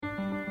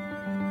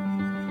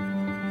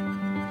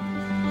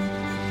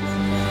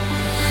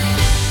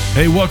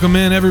Hey, welcome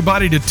in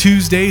everybody to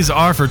Tuesdays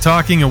Are for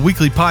Talking, a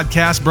weekly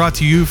podcast brought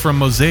to you from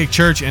Mosaic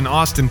Church in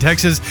Austin,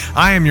 Texas.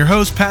 I am your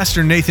host,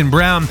 Pastor Nathan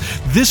Brown.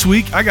 This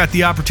week, I got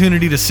the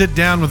opportunity to sit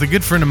down with a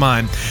good friend of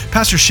mine.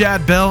 Pastor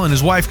Shad Bell and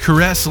his wife,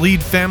 Caress,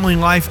 lead Family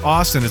Life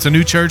Austin. It's a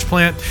new church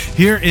plant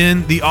here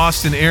in the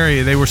Austin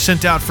area. They were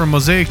sent out from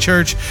Mosaic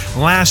Church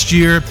last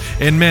year,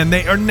 and man,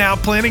 they are now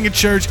planting a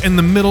church in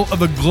the middle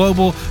of a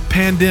global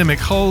pandemic.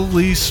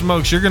 Holy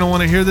smokes, you're going to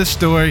want to hear this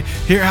story,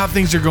 hear how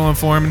things are going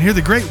for them, and hear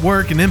the great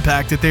work and impact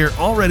that they are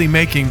already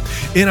making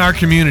in our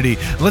community.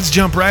 Let's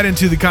jump right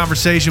into the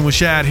conversation with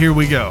Shad. Here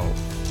we go.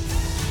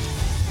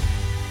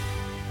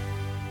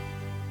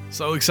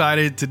 So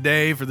excited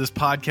today for this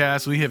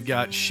podcast. We have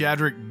got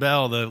Shadrick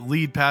Bell, the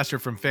lead pastor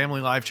from Family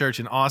Life Church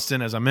in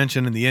Austin, as I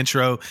mentioned in the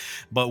intro,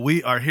 but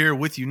we are here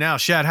with you now.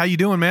 Shad, how you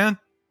doing, man?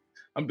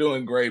 I'm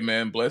doing great,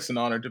 man. Blessed and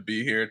honored to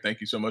be here. Thank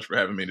you so much for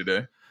having me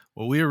today.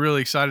 Well, we are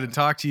really excited to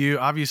talk to you.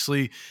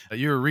 Obviously,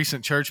 you're a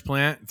recent church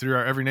plant through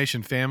our Every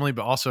Nation family,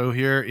 but also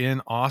here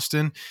in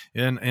Austin,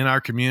 in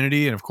our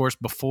community. And of course,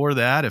 before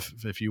that,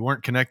 if you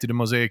weren't connected to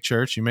Mosaic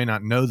Church, you may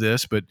not know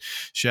this, but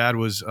Shad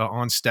was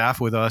on staff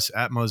with us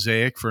at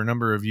Mosaic for a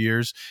number of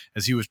years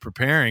as he was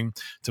preparing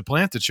to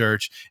plant the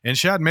church. And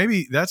Shad,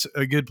 maybe that's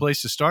a good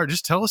place to start.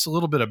 Just tell us a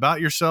little bit about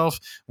yourself,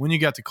 when you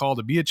got the call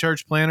to be a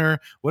church planter,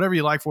 whatever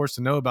you'd like for us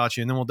to know about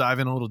you, and then we'll dive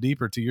in a little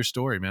deeper to your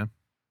story, man.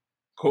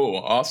 Cool.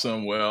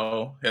 Awesome.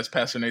 Well, as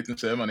Pastor Nathan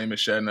said, my name is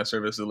Shad and I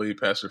serve as the lead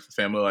pastor for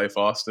Family Life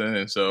Austin.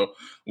 And so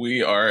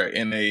we are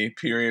in a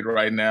period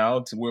right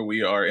now to where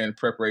we are in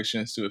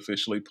preparations to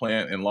officially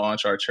plant and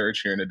launch our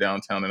church here in the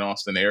downtown and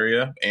Austin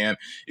area. And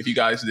if you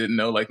guys didn't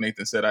know, like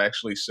Nathan said, I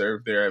actually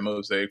served there at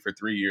Mosaic for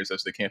 3 years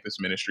as the campus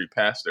ministry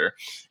pastor.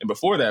 And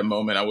before that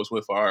moment, I was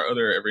with our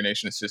other Every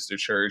Nation sister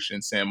church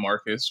in San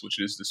Marcos, which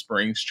is the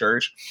Springs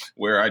Church,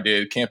 where I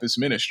did campus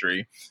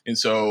ministry. And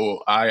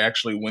so I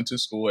actually went to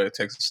school at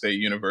Texas State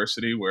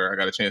University, where I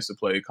got a chance to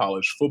play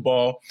college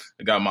football.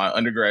 I got my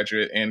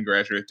undergraduate and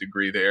graduate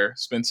degree there.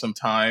 Spent some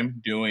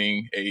time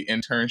doing a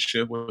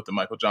internship with the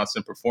Michael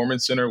Johnson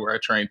Performance Center, where I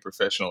trained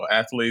professional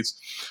athletes,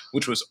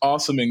 which was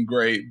awesome and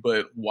great.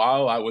 But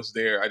while I was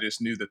there, I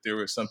just knew that there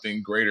was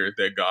something greater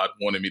that God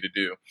wanted me to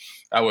do.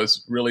 I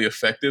was really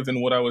effective in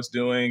what I was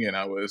doing, and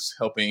I was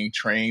helping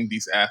train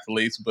these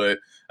athletes, but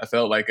I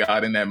felt like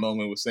God in that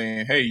moment was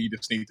saying, hey, you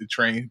just need to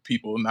train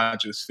people, not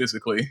just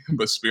physically,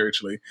 but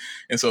spiritually.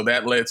 And so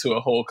that led to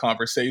a whole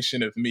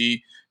conversation of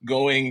me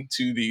going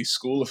to the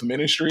School of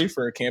Ministry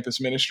for a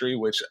campus ministry,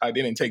 which I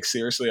didn't take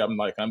seriously.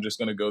 I'm just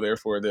going to go there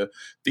for the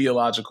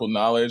theological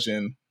knowledge.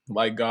 And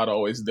like God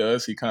always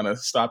does, he kind of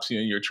stops you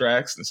in your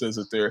tracks and says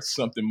that there's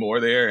something more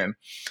there. And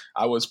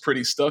I was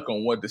pretty stuck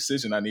on what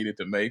decision I needed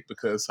to make,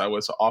 because I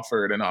was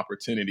offered an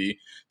opportunity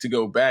to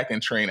go back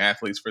and train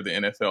athletes for the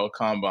NFL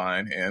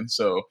Combine. And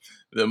so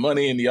the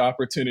money and the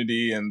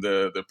opportunity and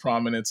the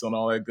prominence and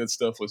all that good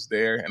stuff was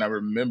there. And I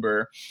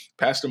remember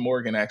Pastor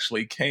Morgan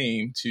actually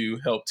came to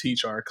help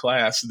teach our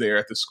class there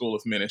at the School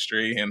of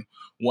Ministry. And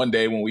one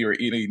day when we were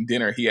eating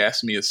dinner, he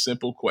asked me a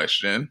simple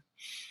question,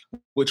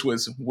 which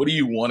was, what do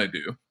you want to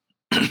do?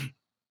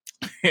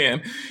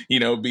 And,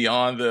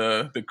 beyond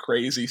the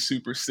crazy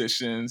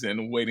superstitions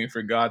and waiting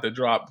for God to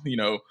drop,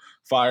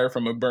 fire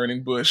from a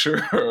burning bush or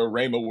a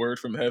rhema word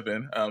from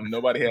heaven,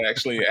 nobody had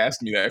actually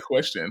asked me that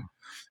question.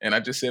 And I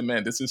just said,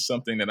 man, this is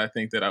something that I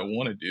think that I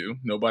want to do.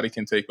 Nobody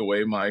can take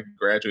away my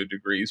graduate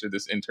degrees or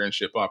this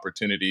internship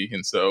opportunity.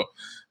 And so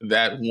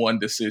that one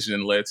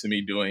decision led to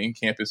me doing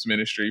campus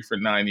ministry for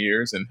 9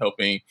 years and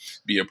helping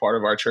be a part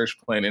of our church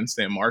plant in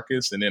San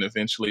Marcos, and then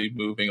eventually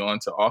moving on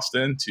to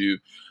Austin to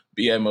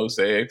be at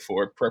Mosaic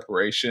for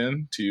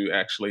preparation to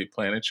actually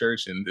plant a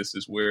church. And this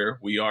is where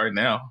we are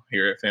now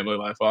here at Family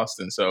Life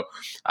Austin. So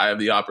I have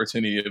the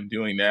opportunity of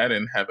doing that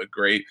and have a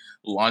great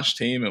launch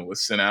team, and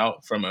was sent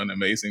out from an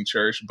amazing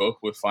church, both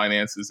with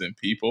finances and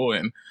people.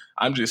 And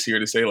I'm just here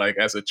to say, like,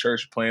 as a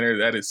church planner,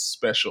 that is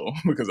special,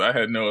 because I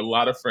had know a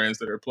lot of friends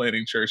that are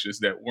planting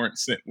churches that weren't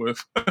sent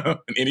with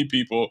any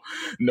people,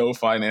 no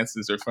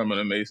finances, or from an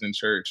amazing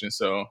church. And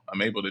so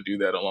I'm able to do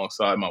that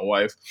alongside my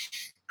wife,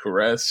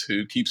 Caress,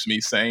 who keeps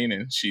me sane,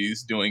 and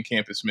she's doing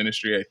campus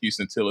ministry at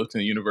Houston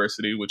Tillotson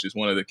University, which is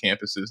one of the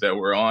campuses that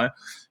we're on.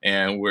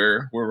 And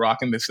we're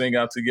rocking this thing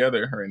out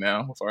together right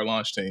now with our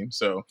launch team.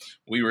 So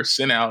we were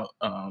sent out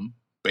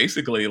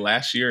basically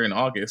last year in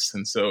August.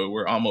 And so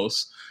we're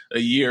almost a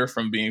year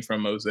from being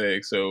from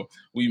Mosaic. So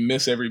we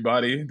miss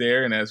everybody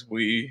there. And as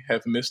we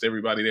have missed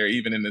everybody there,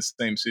 even in the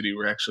same city,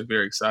 we're actually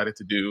very excited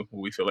to do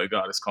what we feel like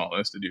God is calling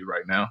us to do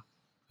right now.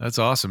 That's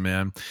awesome,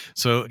 man.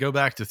 So go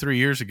back to 3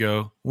 years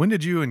ago. When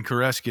did you and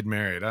Caress get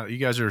married? You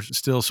guys are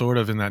still sort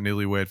of in that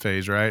newlywed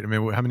phase, right? I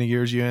mean, how many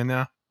years are you in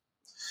now?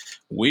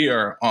 We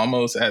are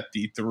almost at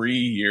the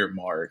 3-year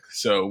mark,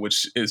 so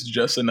which is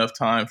just enough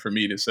time for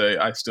me to say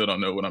I still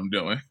don't know what I'm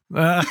doing.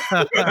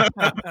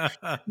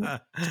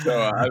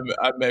 So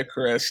I met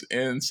Chris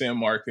in San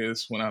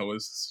Marcos when I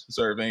was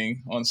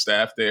serving on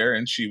staff there,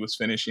 and she was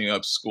finishing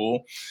up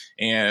school.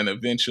 And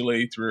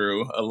eventually,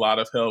 through a lot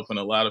of help and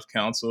a lot of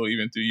counsel,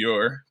 even through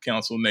your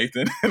counsel,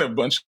 Nathan, and a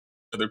bunch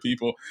other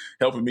people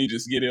helping me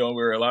just get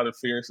over a lot of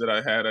fears that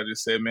I had. I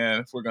just said,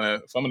 man, if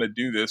I'm gonna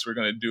do this, we're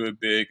gonna do it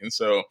big. And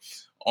so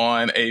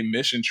on a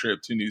mission trip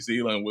to New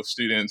Zealand with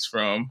students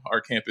from our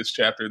campus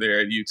chapter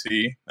there at UT,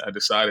 I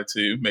decided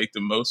to make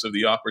the most of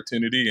the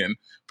opportunity and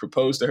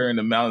propose to her in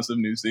the mountains of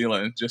New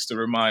Zealand just to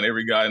remind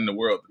every guy in the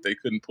world that they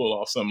couldn't pull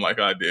off something like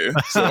I did.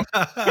 So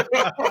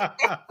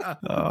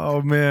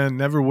Oh man,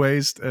 never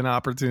waste an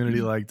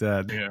opportunity like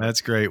that. yeah,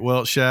 That's great.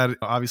 Well, Shad,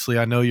 obviously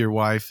I know your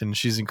wife and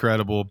she's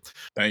incredible.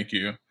 thank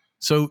you.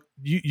 So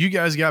you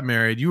guys got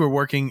married. You were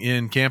working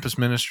in campus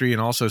ministry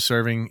and also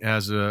serving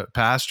as a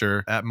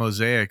pastor at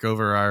Mosaic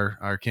over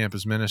our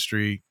campus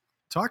ministry.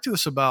 Talk to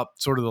us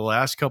about sort of the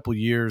last couple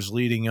years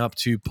leading up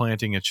to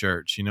planting a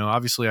church. You know,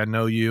 obviously I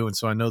know you, and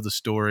so I know the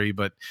story,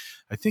 but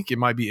I think it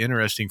might be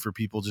interesting for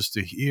people just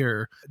to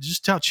hear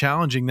just how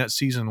challenging that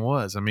season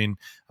was. I mean,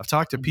 I've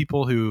talked to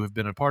people who have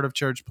been a part of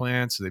church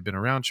plants, they've been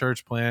around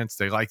church plants,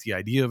 they like the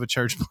idea of a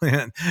church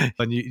plant,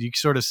 and you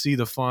sort of see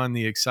the fun,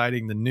 the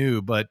exciting, the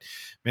new. But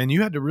man,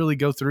 you had to really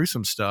go through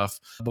some stuff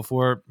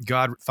before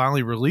God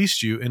finally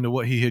released you into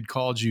what He had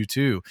called you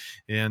to.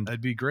 And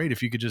it'd be great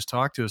if you could just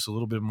talk to us a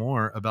little bit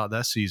more about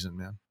that season,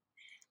 man.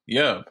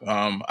 Yeah,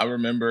 I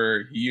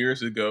remember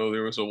years ago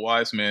there was a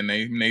wise man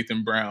named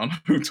Nathan Brown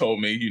who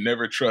told me you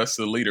never trust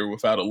a leader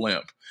without a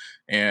limp.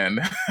 And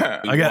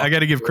I got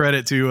to give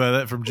credit to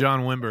that from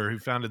John Wimber, who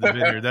founded the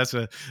Vineyard. That's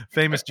a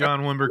famous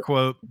John Wimber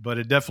quote, but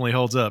it definitely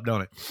holds up,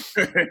 don't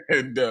it?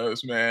 it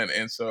does, man.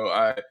 And so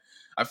I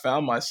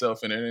found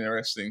myself in an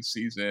interesting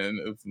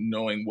season of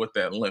knowing what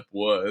that limp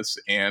was,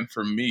 and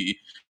for me,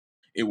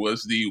 it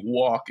was the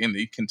walk and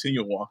the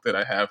continual walk that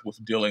I have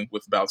with dealing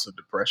with bouts of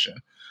depression.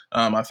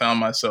 I found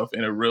myself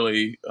in a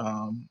really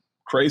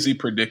crazy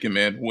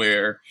predicament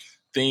where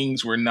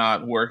things were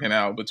not working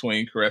out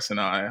between Caress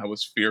and I. I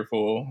was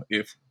fearful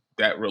if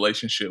that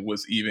relationship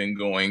was even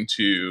going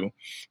to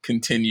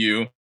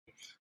continue.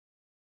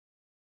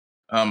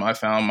 I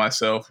found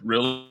myself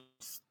really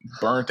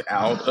burnt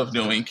out of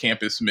doing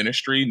campus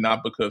ministry,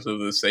 not because of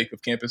the sake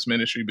of campus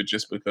ministry, but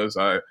just because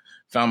I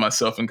found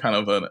myself in kind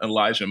of an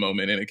Elijah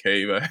moment in a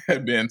cave. I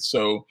had been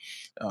so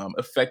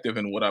effective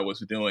in what I was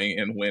doing.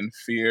 And when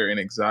fear and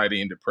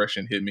anxiety and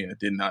depression hit me, I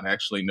did not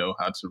actually know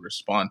how to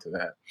respond to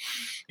that.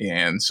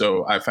 And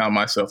so I found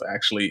myself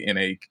actually in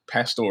a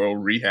pastoral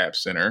rehab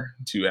center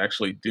to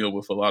actually deal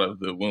with a lot of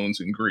the wounds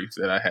and grief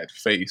that I had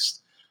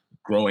faced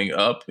growing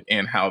up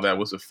and how that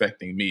was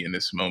affecting me in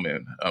this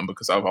moment.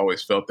 Because I've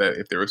always felt that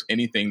if there was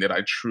anything that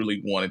I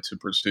truly wanted to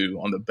pursue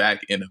on the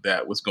back end of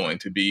that was going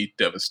to be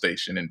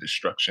devastation and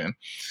destruction.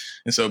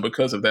 And so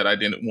because of that, I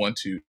didn't want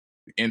to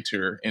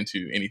enter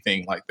into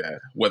anything like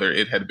that, whether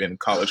it had been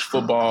college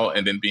football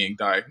and then being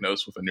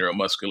diagnosed with a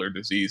neuromuscular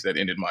disease that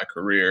ended my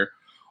career,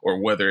 or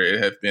whether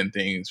it had been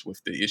things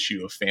with the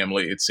issue of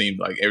family. It seemed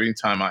like every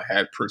time I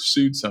had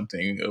pursued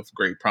something of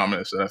great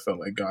prominence that I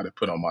felt like God had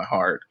put on my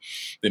heart,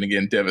 then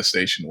again,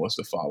 devastation was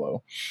to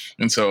follow.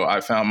 And so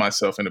I found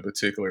myself in a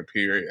particular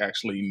period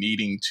actually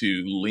needing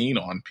to lean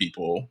on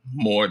people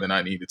more than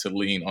I needed to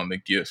lean on the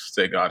gifts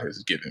that God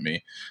has given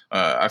me.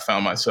 I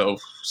found myself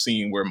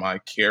seeing where my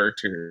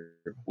character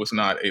was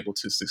not able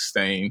to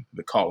sustain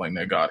the calling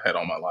that God had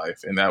on my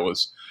life. And that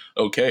was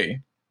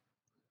okay.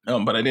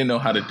 But I didn't know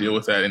how to deal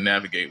with that and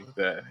navigate with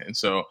that. And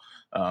so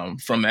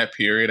from that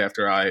period,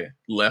 after I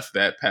left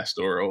that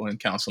pastoral and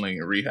counseling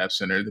and rehab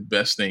center, the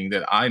best thing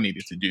that I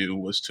needed to do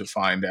was to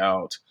find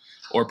out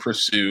or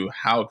pursue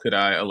how could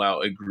I allow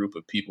a group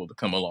of people to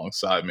come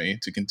alongside me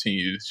to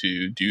continue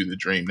to do the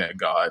dream that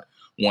God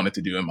wanted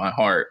to do in my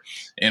heart.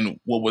 And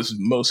what was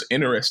most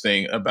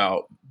interesting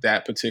about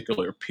that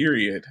particular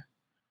period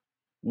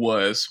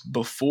was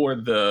before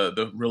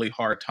the really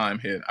hard time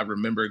hit, I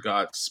remember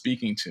God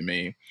speaking to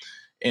me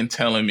and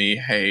telling me,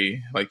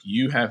 hey, like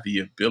you have the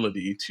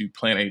ability to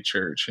plant a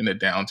church in the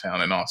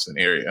downtown and Austin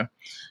area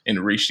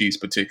and reach these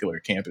particular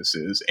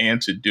campuses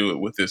and to do it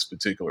with this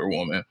particular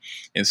woman.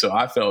 And so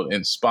I felt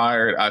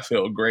inspired. I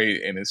felt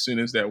great. And as soon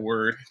as that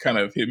word kind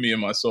of hit me in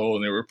my soul,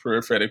 and there were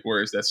prophetic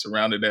words that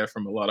surrounded that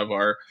from a lot of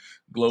our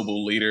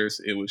global leaders,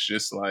 it was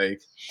just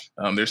like,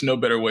 there's no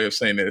better way of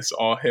saying this.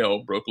 All hell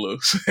broke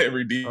loose.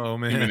 Every Oh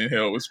demon man. in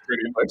hell was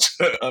pretty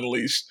much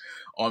unleashed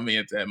on me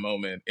at that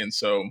moment. And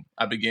so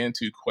I began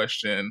to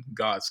question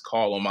God's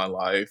call on my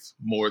life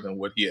more than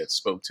what he had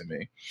spoke to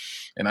me.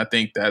 And I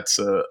think that's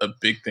a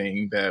big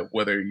thing, that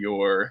whether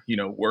you're,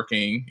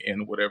 working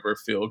in whatever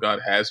field God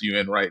has you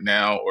in right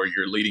now, or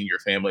you're leading your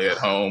family at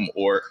home,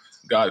 or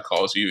God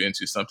calls you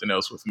into something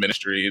else with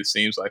ministry, it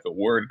seems like a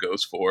word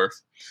goes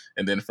forth.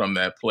 And then from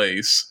that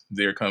place,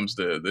 there comes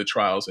the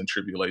trials and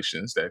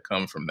tribulations that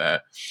come from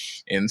that.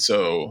 And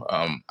so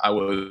I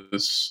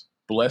was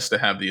blessed to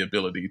have the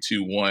ability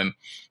to, one,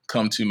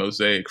 come to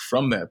Mosaic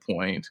from that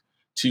point,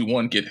 to,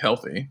 one, get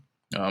healthy.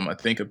 I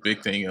think a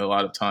big thing a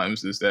lot of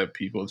times is that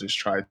people just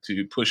try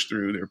to push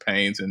through their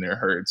pains and their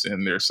hurts.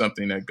 And there's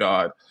something that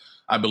God,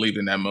 I believe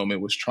in that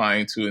moment, was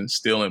trying to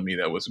instill in me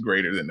that was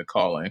greater than the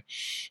calling.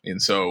 And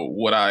so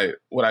what I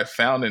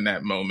found in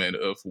that moment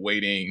of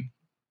waiting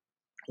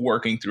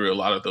working through a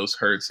lot of those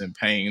hurts and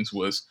pains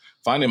was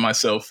finding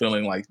myself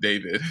feeling like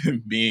David,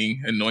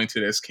 being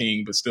anointed as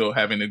king, but still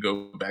having to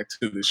go back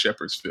to the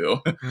shepherd's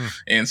field. Mm.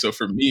 And so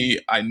for me,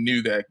 I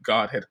knew that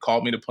God had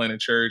called me to plant a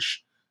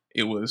church.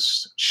 It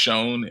was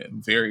shown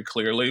very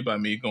clearly by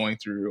me going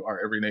through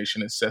our Every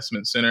Nation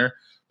Assessment Center,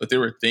 but there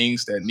were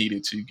things that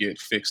needed to get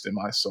fixed in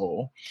my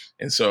soul.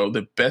 And so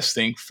the best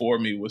thing for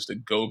me was to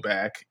go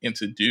back and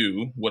to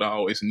do what I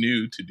always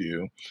knew to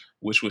do,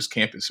 which was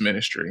campus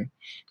ministry,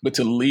 but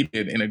to lead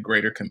it in a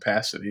greater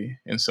capacity.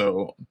 And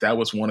so that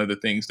was one of the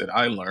things that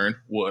I learned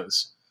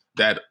was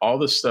that all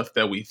the stuff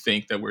that we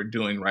think that we're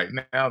doing right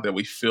now that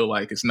we feel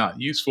like is not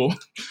useful,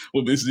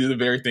 well, this is the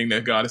very thing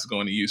that God is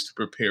going to use to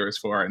prepare us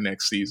for our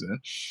next season.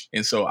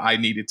 And so I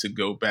needed to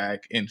go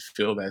back and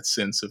feel that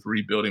sense of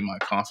rebuilding my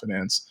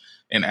confidence.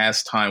 And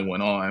as time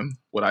went on,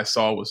 what I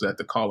saw was that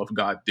the call of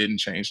God didn't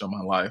change on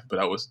my life, but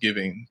I was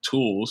giving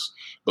tools,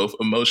 both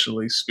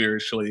emotionally,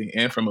 spiritually,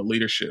 and from a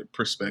leadership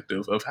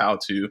perspective of how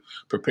to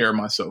prepare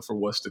myself for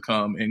what's to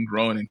come and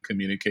growing in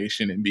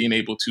communication and being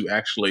able to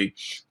actually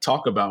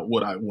talk about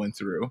what I went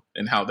through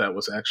and how that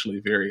was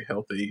actually very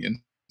healthy. And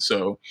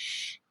so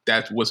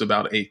that was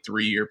about a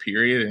 3-year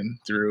period, and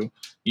through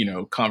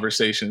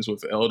conversations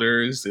with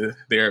elders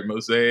there at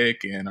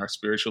Mosaic and our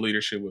spiritual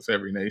leadership with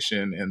Every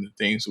Nation and the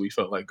things we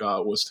felt like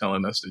God was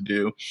telling us to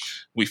do,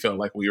 we felt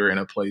like we were in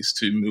a place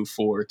to move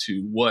forward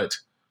to what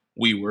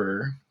we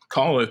were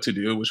called to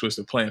do, which was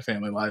to plant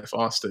Family Life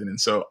Austin. And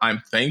so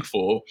I'm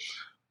thankful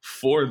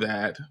for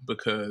that,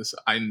 because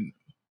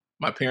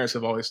my parents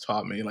have always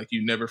taught me, like,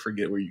 you never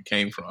forget where you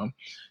came from.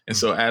 And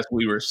so as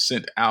we were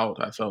sent out,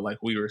 I felt like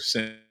we were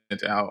sent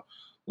out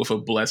with a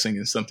blessing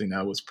and something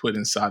that was put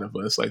inside of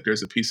us. Like,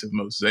 there's a piece of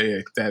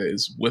Mosaic that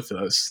is with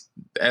us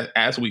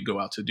as we go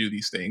out to do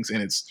these things.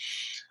 And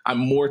I'm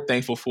more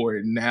thankful for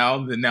it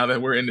now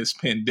that we're in this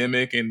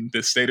pandemic and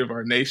the state of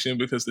our nation,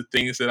 because the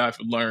things that I've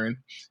learned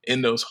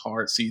in those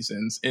hard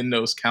seasons, in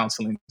those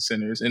counseling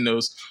centers, in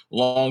those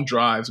long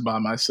drives by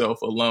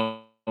myself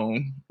alone,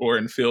 or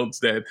in fields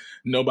that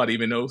nobody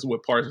even knows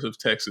what parts of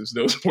Texas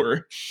those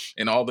were,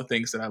 and all the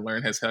things that I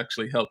learned has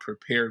actually helped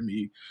prepare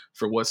me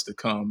for what's to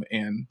come.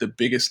 And the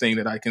biggest thing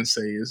that I can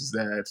say is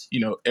that,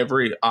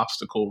 every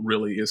obstacle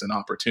really is an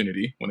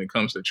opportunity when it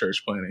comes to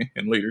church planning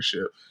and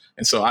leadership.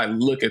 And so I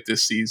look at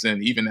this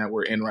season, even that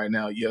we're in right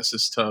now. Yes,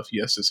 it's tough.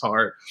 Yes, it's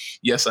hard.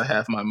 Yes, I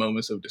have my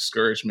moments of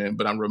discouragement,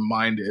 but I'm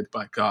reminded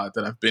by God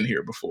that I've been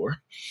here before.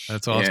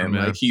 That's awesome, and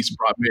man. like, He's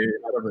brought me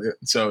out of it.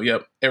 So,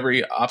 yep,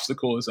 every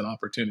obstacle is an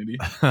opportunity.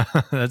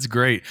 That's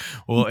great.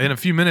 Well, in a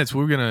few minutes,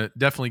 we're going to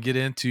definitely get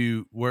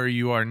into where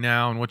you are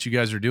now and what you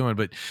guys are doing.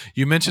 But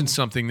you mentioned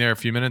something there a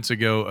few minutes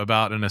ago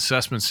about an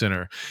assessment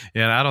center.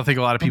 And I don't think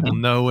a lot of people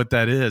know what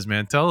that is,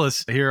 man. Tell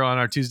us here on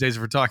our Tuesdays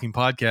for Talking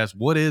podcast,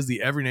 what is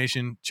the Every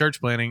Nation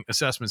Church Planning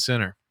Assessment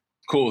Center?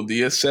 Cool.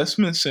 The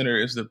assessment center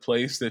is the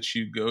place that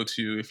you go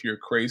to if you're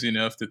crazy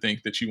enough to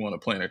think that you want to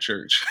plant a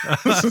church.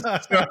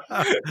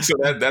 So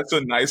that's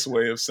a nice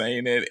way of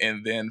saying it.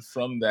 And then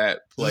from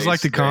that place, is it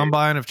like the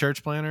combine of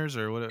church planners,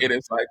 or what? It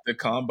is like the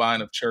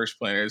combine of church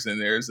planners, and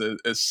there's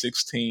a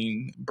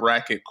 16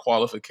 bracket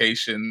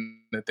qualification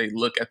that they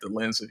look at the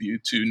lens of you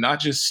to not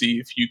just see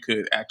if you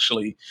could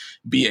actually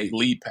be a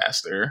lead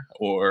pastor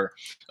or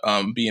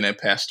be in a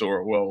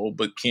pastoral role,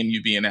 but can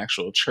you be an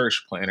actual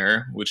church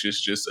planner, which is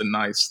just a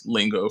nice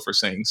lingo for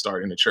saying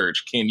starting a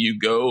church. Can you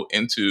go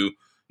into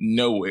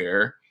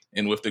nowhere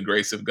and with the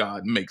grace of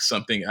God make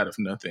something out of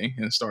nothing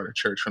and start a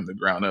church from the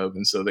ground up?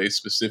 And so they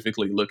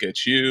specifically look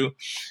at you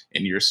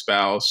and your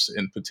spouse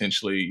and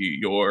potentially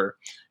your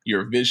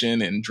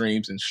vision and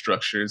dreams and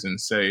structures and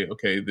say,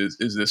 okay,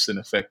 is this an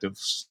effective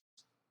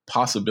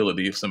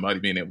possibility of somebody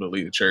being able to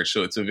lead a church?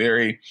 So it's a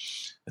very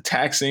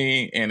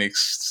taxing and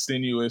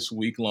extenuous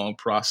week-long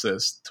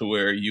process to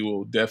where you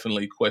will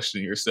definitely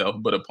question yourself.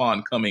 But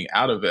upon coming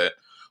out of it,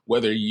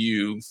 whether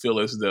you feel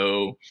as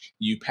though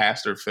you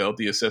passed or failed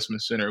the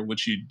assessment center,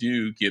 what you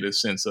do get a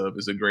sense of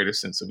is a greater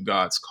sense of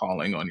God's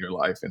calling on your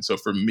life. And so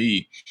for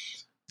me,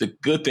 the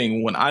good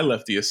thing when I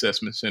left the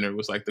assessment center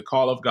was like the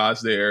call of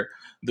God's there,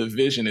 the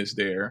vision is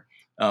there.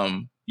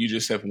 You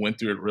just have went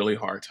through a really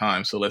hard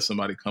time. So let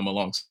somebody come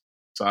alongside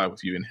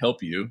with you and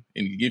help you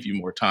and give you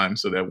more time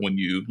so that when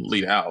you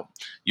lead out,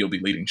 you'll be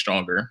leading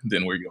stronger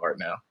than where you are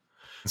now.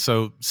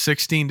 So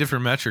 16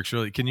 different metrics,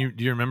 really. Do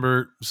you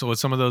remember what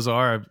some of those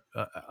are?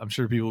 I'm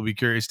sure people will be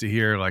curious to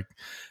hear like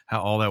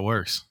how all that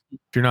works.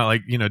 If you're not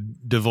like,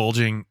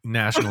 divulging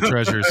national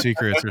treasure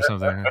secrets or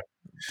something,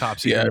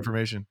 top secret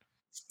information.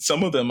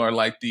 Some of them are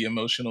like the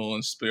emotional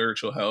and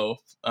spiritual health.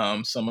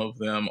 Some of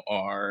them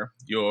are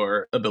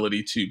your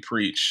ability to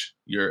preach,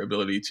 your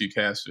ability to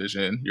cast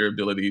vision, your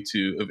ability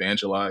to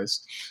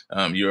evangelize,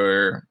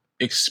 your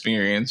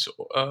experience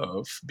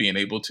of being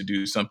able to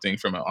do something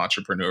from an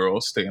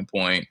entrepreneurial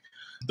standpoint.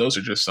 Those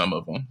are just some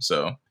of them.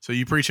 So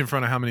you preach in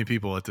front of how many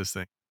people at this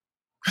thing?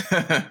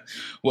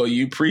 Well,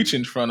 you preach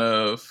in front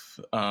of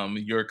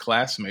your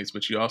classmates,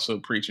 but you also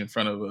preach in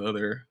front of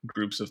other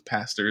groups of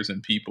pastors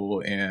and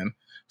people and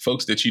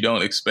folks that you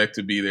don't expect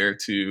to be there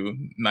to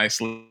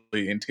nicely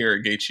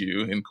interrogate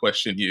you and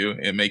question you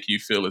and make you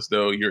feel as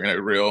though you're in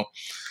a real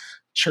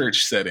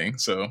church setting.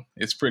 So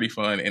it's pretty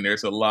fun. And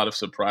there's a lot of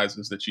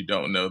surprises that you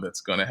don't know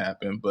that's going to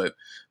happen, but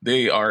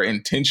they are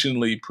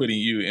intentionally putting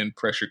you in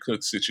pressure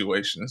cook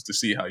situations to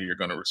see how you're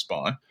going to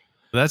respond.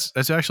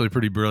 That's actually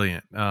pretty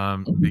brilliant,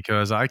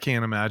 because I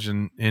can't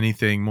imagine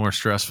anything more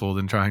stressful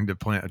than trying to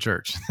plant a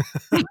church.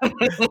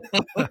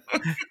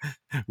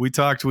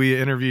 We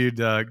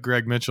interviewed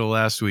Greg Mitchell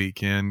last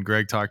week, and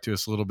Greg talked to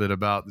us a little bit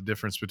about the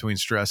difference between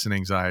stress and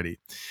anxiety.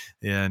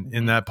 And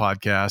in that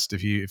podcast,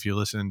 if you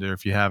listened, or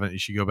if you haven't, you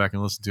should go back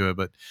and listen to it.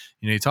 But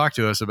he talked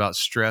to us about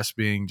stress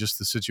being just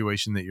the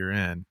situation that you're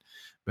in,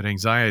 but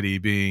anxiety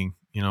being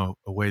a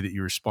way that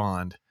you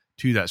respond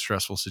to that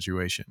stressful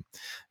situation.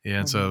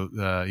 And so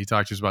he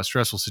talked to us about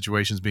stressful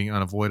situations being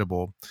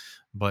unavoidable,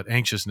 but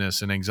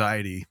anxiousness and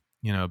anxiety,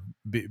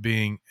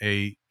 being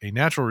a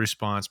natural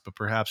response, but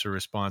perhaps a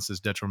response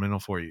that's detrimental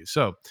for you.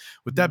 So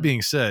with that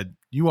being said,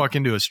 you walk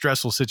into a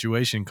stressful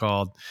situation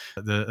called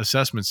the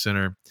assessment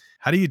center.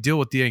 How do you deal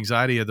with the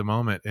anxiety of the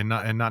moment and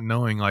not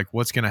knowing like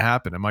what's going to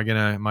happen? Am I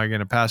going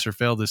to pass or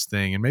fail this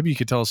thing? And maybe you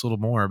could tell us a little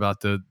more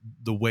about the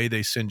way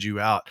they send you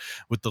out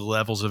with the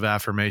levels of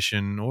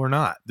affirmation or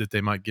not that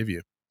they might give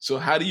you. So,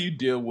 how do you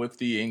deal with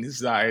the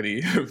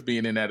anxiety of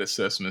being in that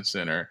assessment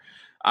center?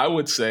 I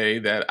would say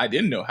that I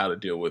didn't know how to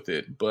deal with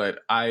it, but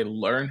I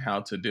learned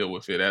how to deal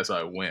with it as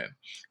I went.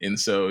 And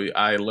so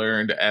I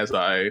learned as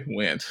I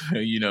went.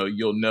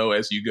 You'll know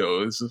as you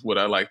go. This is what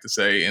I like to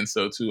say. And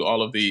so, to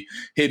all of the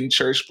hidden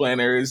church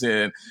planners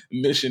and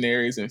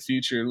missionaries and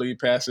future lead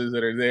pastors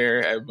that are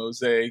there at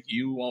Mosaic,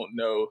 you won't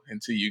know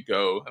until you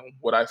go. And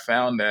what I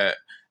found that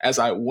as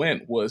I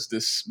went was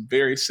this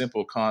very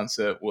simple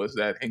concept was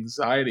that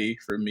anxiety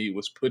for me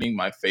was putting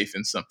my faith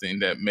in something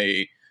that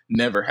may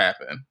never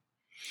happen.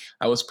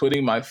 I was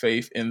putting my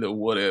faith in the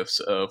what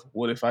ifs of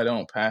what if I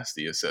don't pass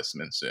the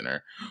assessment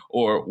center?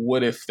 Or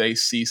what if they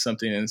see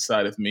something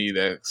inside of me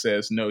that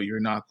says, no, you're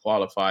not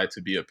qualified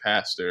to be a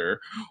pastor?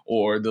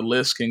 Or the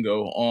list can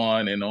go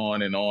on and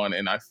on and on.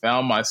 And I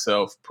found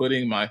myself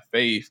putting my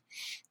faith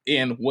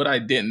in what I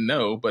didn't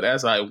know. But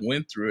as I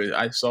went through it,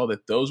 I saw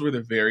that those were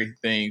the very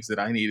things that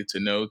I needed to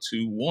know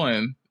to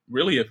one,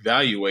 really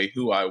evaluate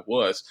who I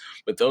was.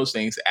 But those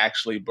things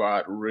actually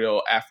brought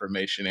real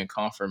affirmation and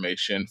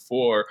confirmation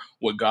for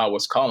what God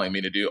was calling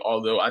me to do.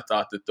 Although I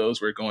thought that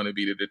those were going to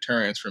be the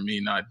deterrents for me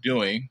not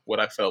doing what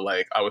I felt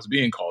like I was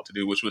being called to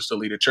do, which was to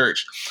lead a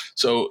church.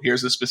 So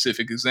here's a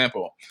specific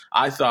example.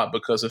 I thought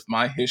because of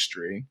my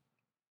history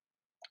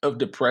of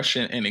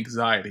depression and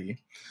anxiety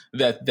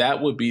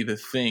that would be the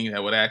thing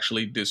that would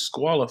actually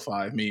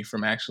disqualify me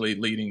from actually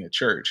leading a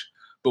church.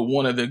 But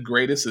one of the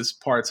greatest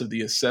parts of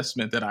the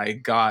assessment that I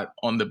got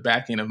on the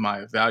back end of my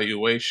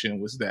evaluation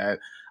was that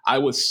I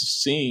was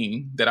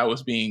seeing that I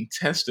was being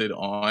tested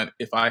on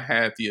if I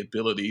had the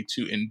ability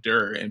to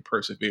endure and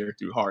persevere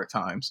through hard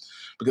times.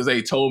 Because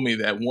they told me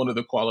that one of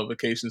the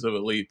qualifications of a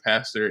lead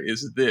pastor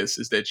is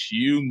that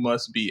you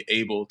must be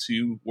able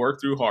to work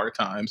through hard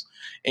times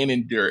and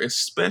endure,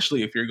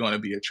 especially if you're going to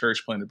be a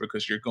church planter,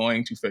 because you're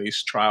going to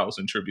face trials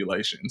and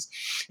tribulations.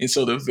 And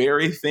so the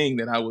very thing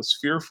that I was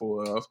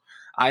fearful of,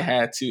 I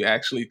had to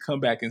actually come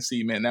back and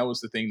see, man, that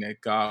was the thing that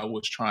God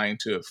was trying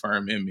to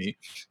affirm in me.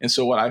 And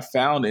so what I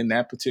found in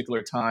that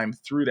particular time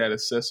through that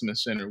assessment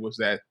center was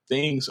that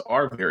things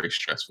are very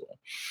stressful.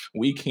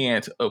 We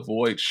can't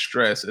avoid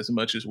stress as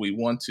much as we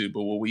want to,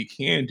 but what we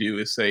can do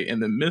is say,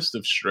 in the midst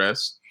of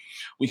stress,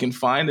 we can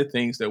find the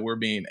things that we're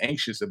being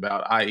anxious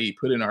about, i.e.,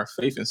 put in our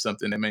faith in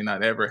something that may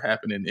not ever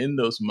happen. And in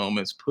those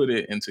moments, put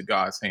it into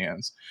God's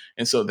hands.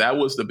 And so that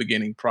was the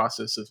beginning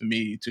process of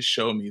me to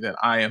show me that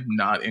I am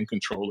not in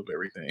control of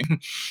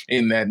everything.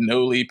 And that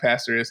no lead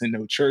pastor is and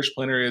no church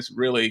planner is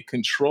really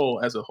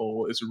control as a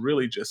whole is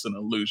really just an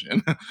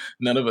illusion.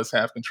 None of us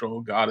have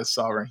control. God is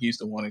sovereign. He's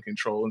the one in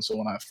control. And so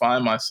when I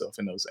find myself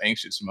in those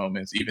anxious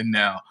moments, even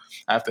now,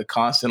 I have to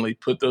constantly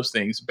put those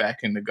things back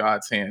into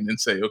God's hand and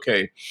say,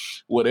 okay,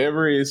 whatever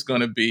it's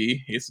going to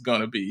be, it's going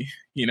to be.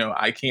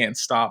 I can't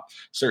stop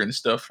certain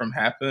stuff from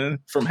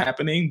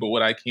happening, but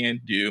what I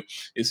can do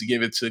is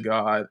give it to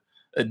God,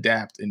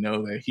 adapt, and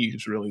know that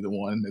He's really the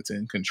one that's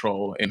in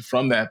control. And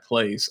from that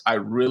place, I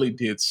really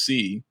did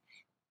see,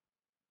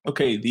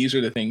 okay, these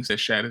are the things that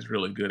Shad is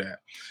really good at.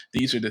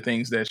 These are the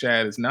things that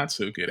Shad is not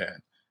so good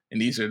at. And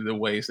these are the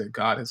ways that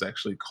God has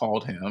actually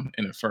called him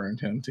and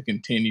affirmed him to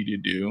continue to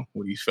do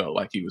what he felt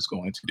like he was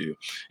going to do.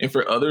 And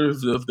for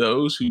others of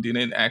those who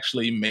didn't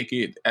actually make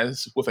it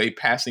as with a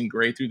passing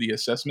grade through the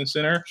assessment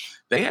center,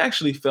 they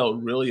actually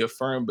felt really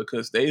affirmed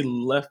because they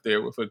left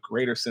there with a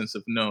greater sense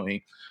of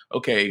knowing,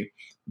 okay,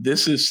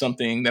 this is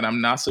something that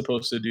I'm not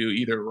supposed to do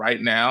either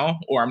right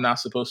now or I'm not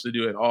supposed to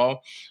do at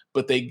all.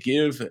 But they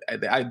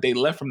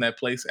left from that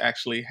place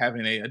actually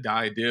having an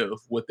idea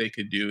of what they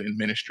could do in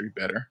ministry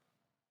better.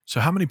 So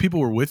how many people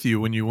were with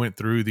you when you went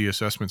through the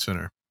assessment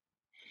center?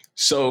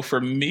 So for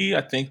me,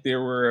 I think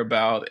there were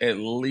about at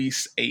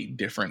least 8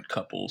 different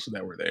couples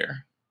that were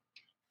there.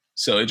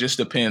 So it just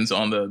depends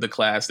on the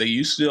class. They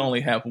used to only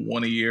have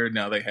one a year.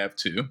 Now they have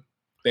two.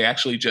 They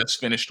actually just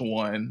finished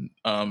one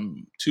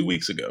 2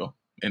 weeks ago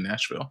in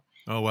Nashville.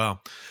 Oh,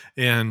 wow.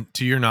 And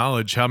to your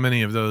knowledge, how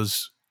many of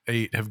those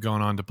 8 have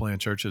gone on to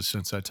plant churches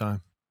since that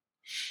time?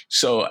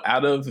 So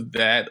out of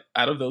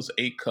those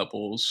 8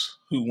 couples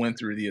who went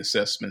through the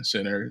assessment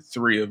center,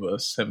 3 of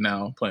us have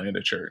now planted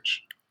a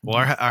church. Well,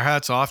 our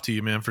hats off to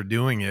you, man, for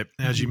doing it.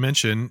 As you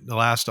mentioned, the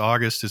last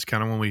August is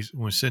kind of when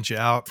we sent you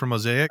out from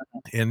Mosaic,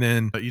 and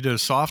then you did a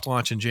soft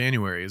launch in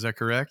January. Is that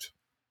correct?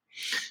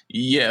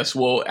 Yes,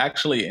 well,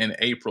 actually in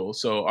April.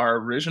 So our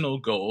original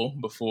goal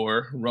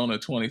before Rona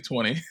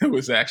 2020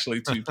 was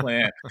actually to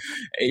plant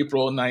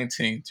April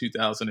 19th,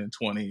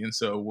 2020. And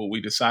so what we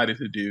decided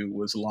to do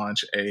was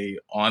launch a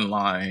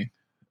online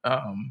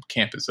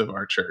campus of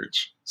our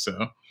church.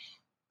 So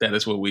that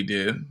is what we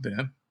did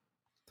then.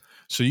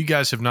 So you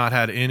guys have not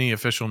had any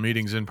official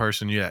meetings in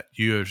person yet.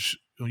 You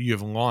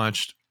have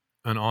launched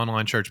an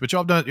online church, but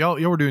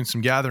y'all were doing some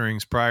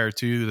gatherings prior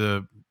to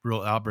the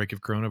real outbreak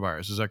of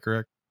coronavirus. Is that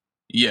correct?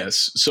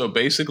 Yes. So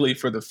basically,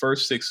 for the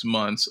first 6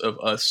 months of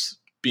us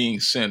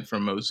being sent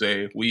from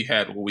Mosaic, we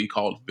had what we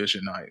called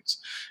Vision Nights.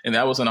 And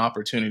that was an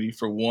opportunity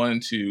for one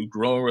to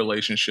grow a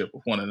relationship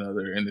with one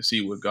another and to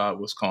see what God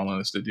was calling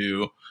us to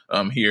do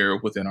here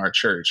within our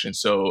church. And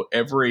so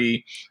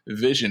every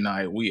Vision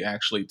Night, we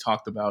actually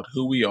talked about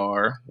who we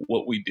are,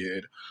 what we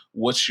did,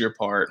 what's your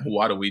part,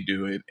 why do we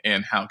do it,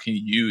 and how can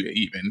you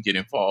even get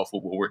involved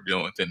with what we're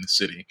doing within the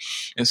city.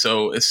 And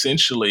so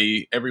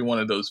essentially, every one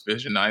of those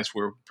Vision Nights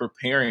were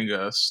preparing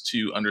us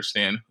to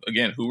understand,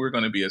 again, who we're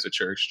going to be as a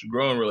church, to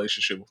grow in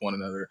relationship with one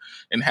another,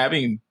 and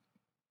having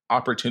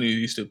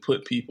opportunities to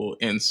put people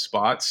in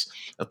spots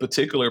of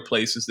particular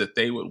places that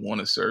they would want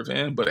to serve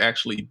in, but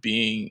actually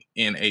being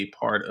in a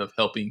part of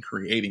helping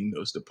creating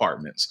those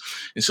departments.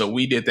 And so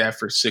we did that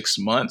for 6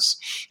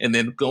 months. And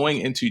then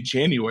going into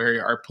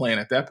January, our plan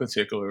at that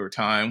particular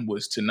time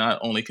was to not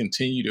only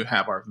continue to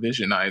have our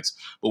Vision Nights,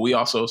 but we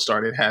also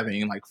started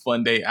having like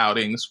fun day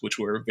outings, which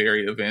were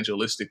very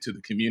evangelistic to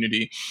the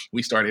community.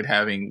 We started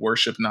having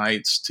worship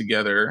nights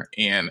together,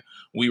 and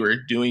we were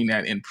doing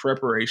that in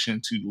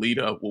preparation to lead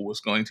up what was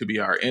going to be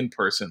our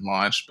in-person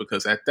launch,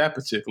 because at that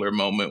particular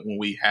moment when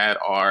we had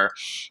our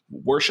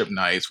worship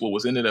nights, what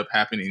was ended up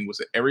happening was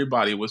that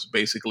everybody was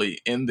basically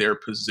in their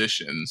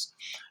positions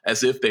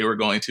as if they were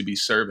going to be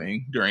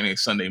serving during a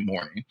Sunday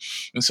morning.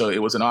 And so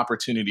it was an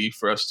opportunity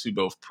for us to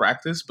both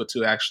practice, but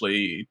to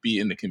actually be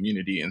in the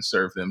community and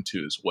serve them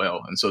too as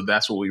well. And so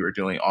that's what we were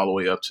doing all the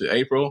way up to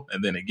April.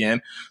 And then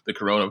again, the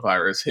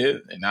coronavirus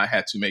hit, and I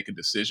had to make a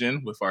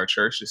decision with our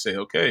church to say,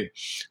 okay,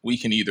 we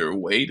can either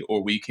wait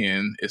or we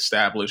can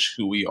establish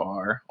who we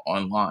are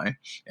online.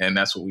 And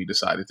that's what we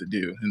decided to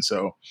do. And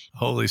so,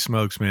 Holy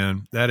smokes,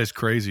 man. That is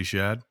crazy,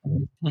 Shad.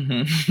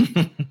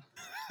 mhm.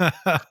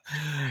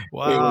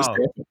 Wow.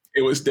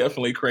 It was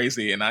definitely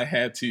crazy, and I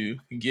had to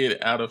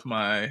get out of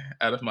my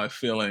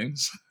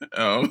feelings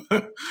to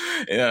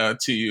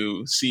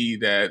see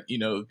that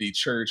the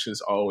church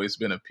has always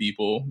been a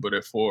people, but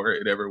before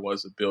it ever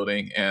was a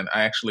building. And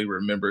I actually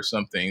remember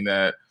something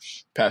that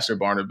Pastor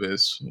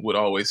Barnabas would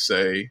always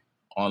say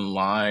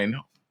online.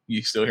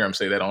 You still hear him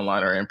say that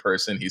online or in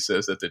person. He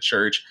says that the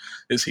church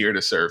is here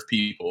to serve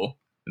people,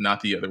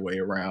 not the other way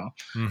around.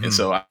 And Mm-hmm.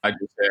 so I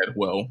just said,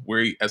 well,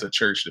 we as a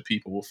church, the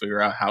people will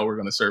figure out how we're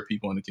going to serve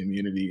people in the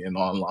community and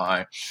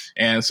online.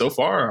 And so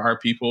far, our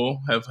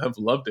people have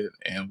loved it.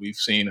 And we've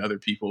seen other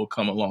people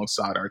come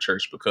alongside our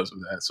church because of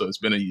that. So it's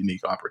been a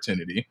unique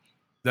opportunity.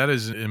 That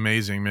is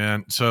amazing,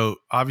 man. So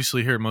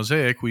obviously here at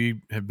Mosaic,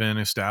 we have been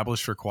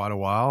established for quite a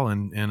while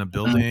and in a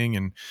building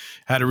and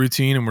had a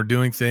routine, and we're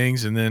doing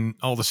things. And then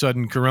all of a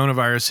sudden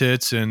coronavirus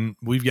hits, and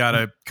we've got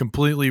to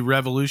completely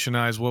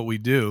revolutionize what we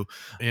do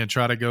and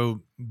try to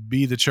go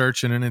be the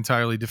church in an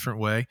entirely different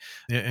way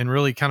and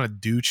really kind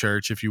of do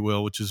church, if you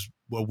will, which is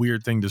a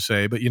weird thing to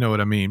say, but you know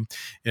what I mean,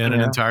 in an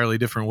Yeah. entirely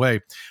different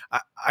way.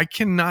 I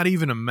cannot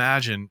even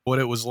imagine what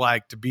it was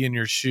like to be in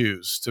your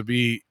shoes, to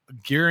be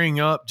gearing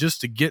up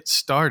just to get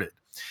started,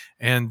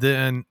 and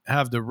then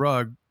have the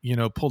rug,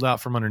 pulled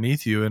out from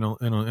underneath you in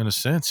a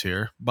sense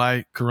here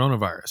by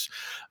coronavirus.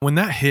 When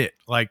that hit,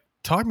 like,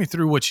 talk me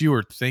through what you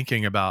were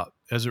thinking about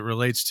as it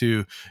relates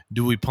to,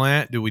 do we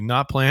plant? Do we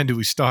not plant? Do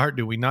we start?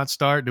 Do we not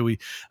start?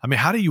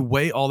 How do you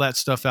weigh all that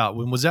stuff out?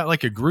 When was that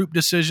like a group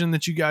decision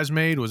that you guys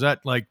made? Was that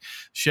like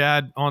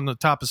Shad on the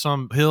top of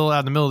some hill out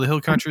in the middle of the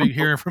hill country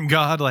hearing from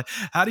God? Like,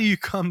 how do you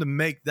come to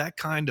make that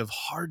kind of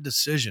hard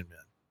decision, man?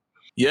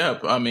 Yeah,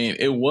 I mean,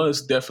 it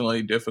was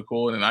definitely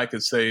difficult. And I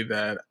could say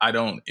that I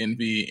don't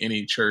envy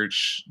any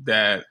church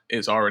that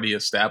is already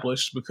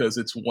established, because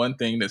it's one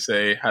thing to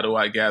say, how do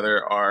I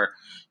gather our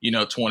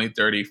 20,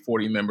 30,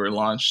 40 member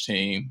launch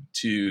team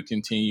to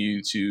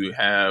continue to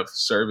have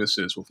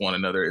services with one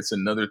another. It's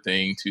another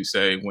thing to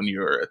say when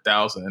you're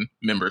 1,000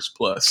 members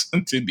plus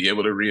to be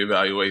able to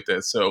reevaluate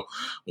that. So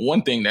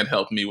one thing that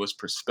helped me was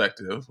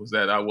perspective, was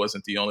that I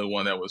wasn't the only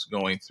one that was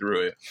going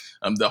through it.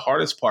 The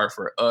hardest part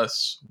for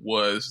us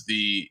was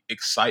the the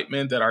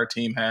excitement that our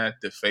team had,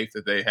 the faith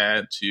that they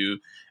had to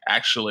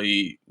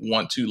actually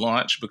want to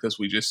launch, because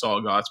we just saw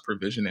God's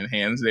provision in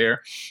hands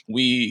there.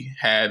 We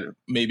had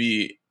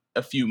maybe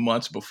a few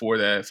months before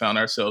that found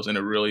ourselves in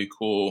a really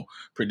cool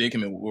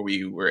predicament where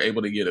we were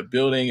able to get a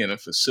building and a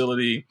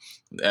facility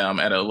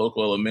at a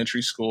local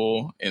elementary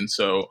school. And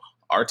so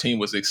our team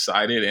was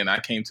excited, and I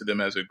came to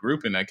them as a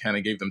group and I kind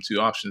of gave them two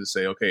options to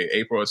say, okay,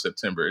 April or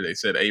September. They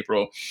said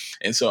April.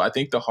 And so I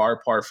think the hard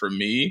part for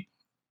me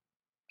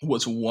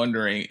was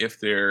wondering if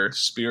their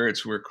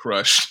spirits were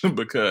crushed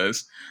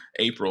because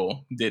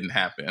April didn't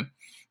happen.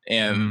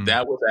 And Mm.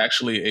 that was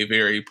actually a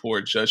very poor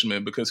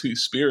judgment, because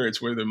whose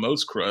spirits were the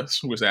most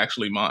crushed was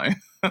actually mine.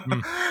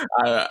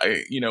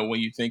 Mm. When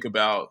you think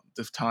about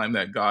the time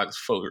that God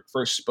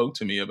first spoke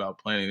to me about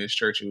planting this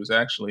church, it was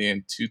actually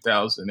in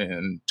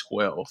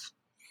 2012.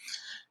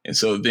 And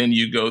so then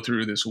you go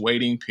through this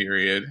waiting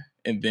period,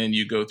 and then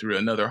you go through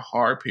another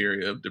hard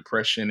period of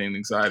depression and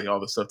anxiety, all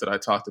the stuff that I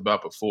talked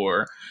about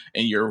before.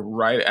 And you're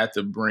right at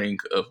the brink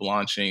of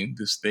launching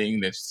this thing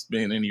that's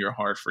been in your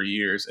heart for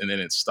years, and then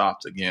it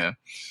stopped again.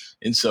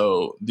 And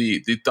so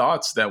the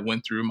thoughts that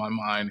went through my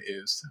mind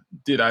is,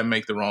 did I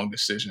make the wrong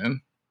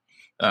decision?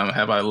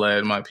 Have I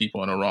led my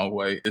people in the wrong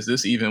way? Is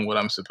this even what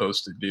I'm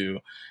supposed to do?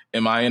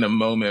 Am I in a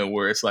moment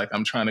where it's like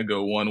I'm trying to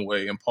go one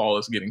way and Paul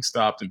is getting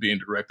stopped and being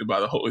directed by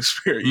the Holy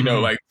Spirit,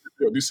 Mm. like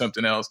go do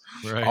something else?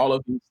 Right. All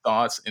of these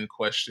thoughts and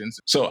questions.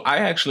 So I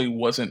actually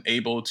wasn't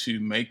able to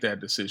make that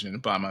decision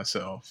by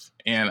myself.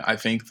 And I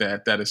think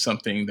that that is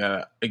something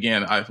that,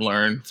 again, I've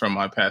learned from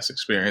my past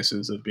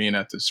experiences of being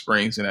at the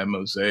Springs and at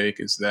Mosaic,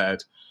 is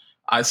that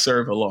I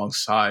serve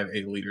alongside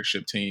a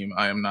leadership team.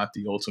 I am not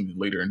the ultimate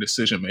leader in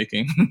decision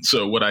making.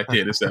 So what I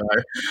did is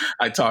that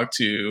I talked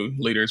to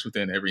leaders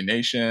within every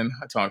nation.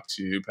 I talked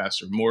to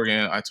Pastor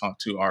Morgan. I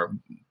talked to our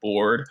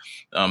board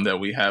that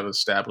we have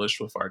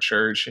established with our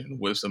church, and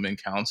wisdom and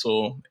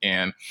counsel.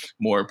 And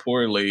more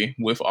importantly,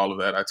 with all of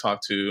that, I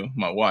talked to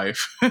my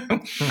wife,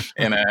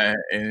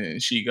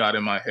 and she got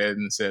in my head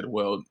and said,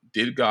 "Well,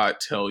 did God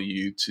tell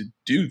you to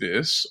do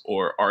this,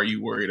 or are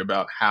you worried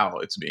about how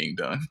it's being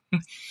done?"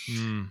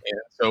 Mm.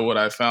 And so what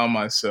I found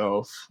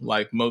myself,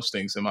 like most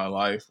things in my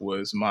life,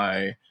 was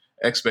my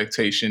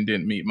expectation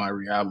didn't meet my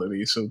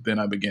reality. So then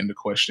I began to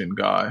question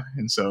God.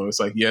 And so it's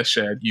like, yes,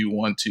 Shad, you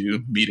want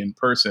to meet in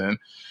person,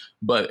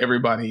 but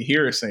everybody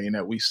here is saying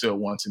that we still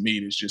want to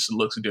meet. It just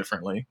looks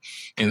differently.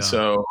 And Yeah.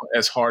 so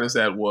as hard as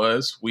that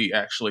was, we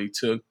actually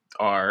took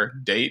our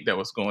date that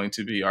was going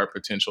to be our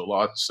potential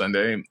launch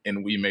Sunday,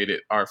 and we made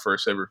it our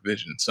first ever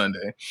Vision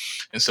Sunday.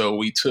 And so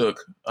we took,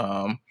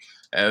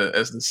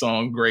 as the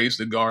song "Graves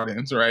the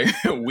Gardens," right?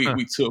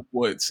 we took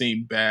what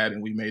seemed bad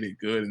and we made it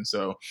good. And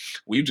so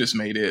we've just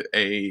made it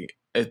a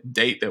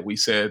date that we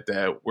said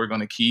that we're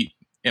going to keep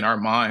in our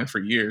mind for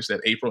years,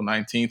 that April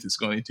 19th is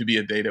going to be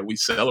a day that we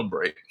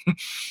celebrate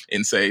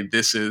and say,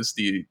 this is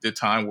the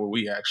time where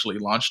we actually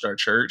launched our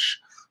church.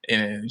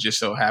 And it just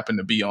so happened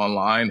to be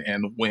online.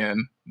 And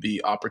when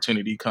the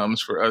opportunity comes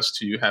for us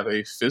to have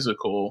a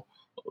physical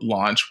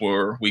launch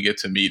where we get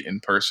to meet in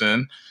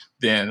person,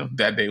 then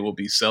that day will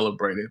be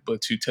celebrated.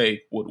 But to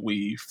take what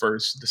we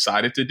first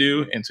decided to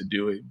do and to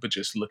do it, but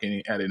just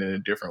looking at it in a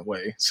different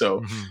way.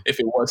 So Mhm. if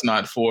it was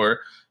not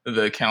for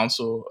the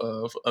counsel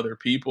of other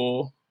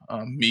people,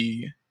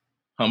 me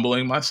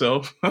humbling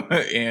myself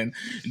and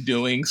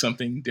doing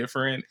something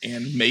different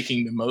and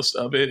making the most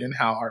of it, and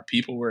how our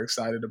people were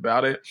excited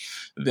about it,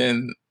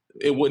 then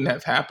it wouldn't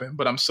have happened.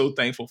 But I'm so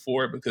thankful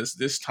for it, because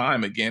this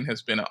time again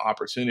has been an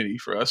opportunity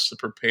for us to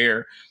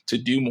prepare to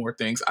do more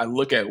things. I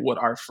look at what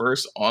our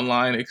first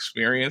online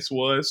experience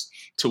was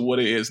to what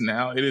it is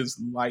now. It is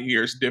light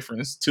years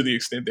difference, to the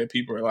extent that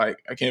people are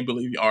like, I can't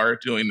believe you are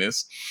doing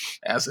this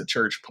as a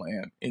church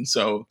plant. And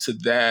so to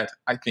that,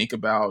 I think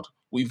about,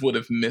 we would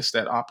have missed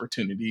that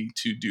opportunity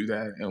to do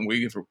that. And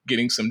we're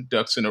getting some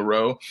ducks in a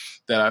row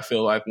that I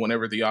feel like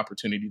whenever the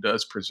opportunity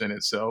does present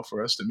itself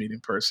for us to meet in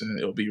person,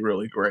 it'll be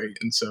really great.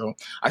 And so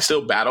I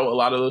still battle a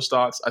lot of those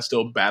thoughts. I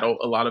still battle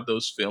a lot of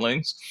those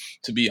feelings,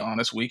 to be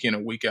honest, week in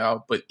and week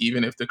out. But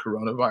even if the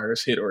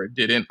coronavirus hit or it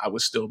didn't, I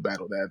would still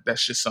battle that.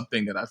 That's just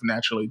something that I've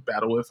naturally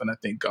battled with. And I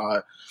think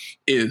God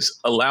is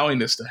allowing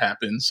this to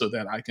happen so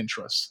that I can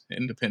trust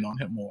and depend on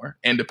him more,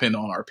 and depend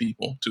on our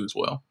people too as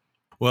well.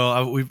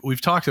 Well,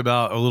 we've talked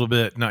about a little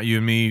bit, not you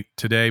and me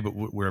today, but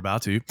we're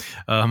about to.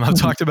 I've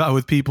talked about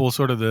with people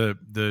sort of the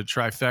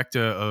trifecta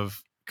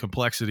of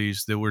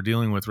complexities that we're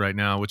dealing with right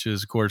now, which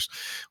is, of course,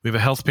 we have a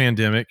health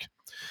pandemic,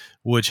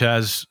 which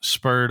has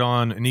spurred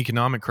on an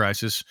economic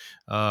crisis.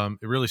 It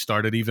really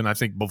started even, I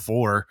think,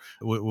 before,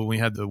 when we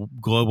had the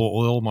global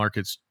oil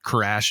markets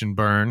crash and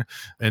burn.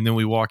 And then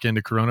we walk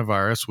into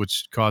coronavirus,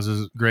 which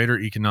causes greater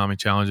economic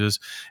challenges.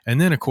 And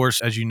then, of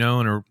course, as you know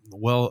and are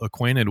well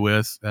acquainted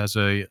with as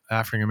a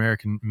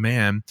African-American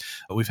man,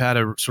 we've had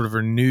a sort of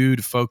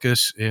renewed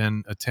focus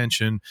and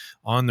attention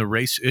on the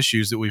race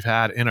issues that we've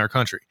had in our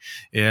country.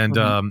 And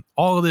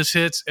all of this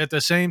hits at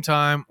the same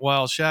time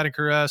while Shad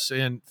Caress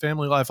and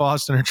Family Life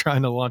Austin are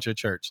trying to launch a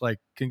church. Like,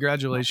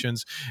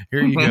 congratulations.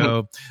 Here you go.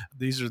 So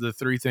these are the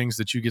three things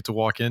that you get to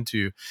walk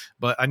into.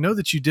 But I know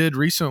that you did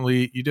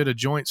a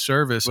joint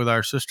service with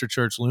our sister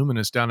church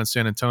Luminous down in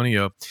San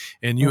Antonio,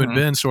 and you and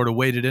Ben sort of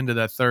waded into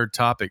that third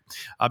topic.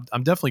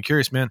 I'm definitely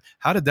curious, man,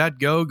 how did that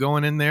go,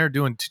 going in there,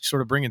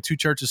 sort of bringing two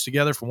churches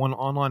together for one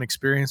online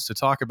experience to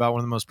talk about one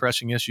of the most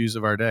pressing issues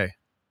of our day?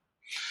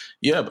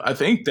 Yeah, I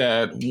think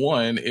that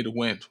one, it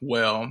went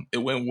well. It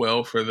went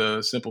well for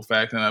the simple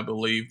fact, and I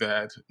believe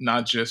that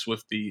not just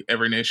with the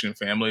Every Nation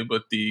family,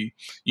 but the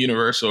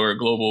universal or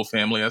global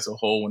family as a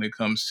whole, when it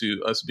comes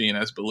to us being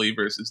as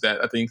believers, is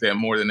that I think that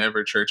more than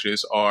ever,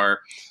 churches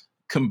are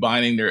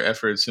combining their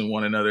efforts in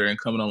one another and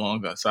coming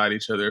alongside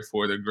each other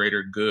for the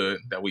greater good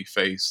that we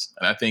face.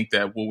 And I think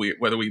that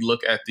whether we look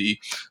at the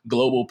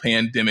global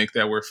pandemic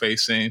that we're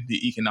facing,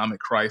 the economic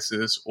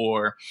crisis,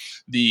 or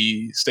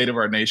the state of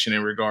our nation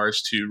in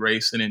regards to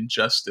race and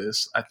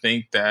injustice, I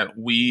think that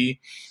we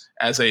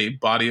as a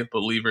body of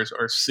believers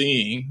are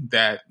seeing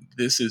that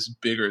this is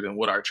bigger than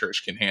what our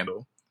church can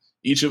handle.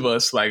 Each of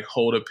us like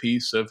hold a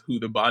piece of who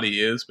the body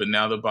is, but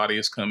now the body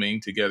is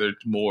coming together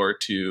more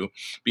to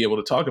be able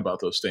to talk about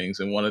those things.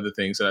 And one of the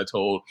things that I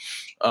told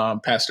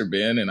Pastor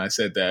Ben, and I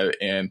said that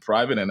in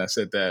private, and I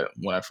said that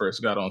when I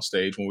first got on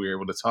stage when we were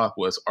able to talk,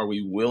 was, are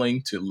we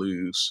willing to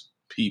lose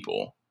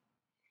people?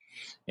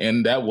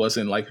 And that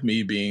wasn't like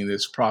me being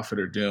this prophet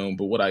or doom,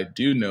 but what I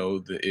do know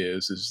that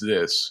is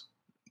this: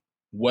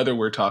 whether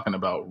we're talking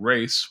about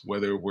race,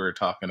 whether we're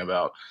talking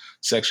about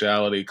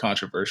sexuality,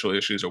 controversial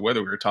issues, or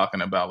whether we're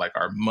talking about like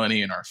our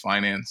money and our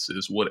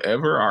finances,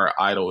 whatever our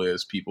idol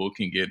is, people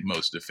can get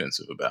most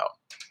defensive about.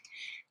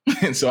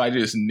 And so I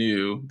just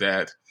knew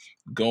that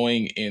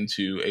going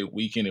into a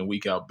week in and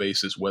week out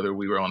basis, whether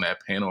we were on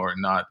that panel or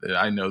not, that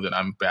I know that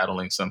I'm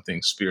battling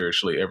something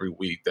spiritually every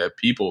week that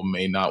people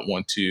may not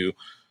want to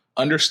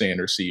understand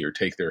or see or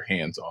take their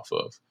hands off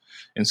of.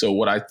 And so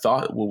what I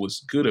thought what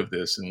was good of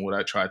this and what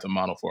I tried to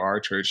model for our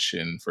church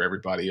and for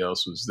everybody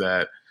else was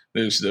that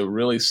there's the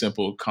really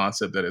simple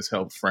concept that has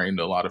helped frame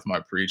a lot of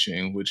my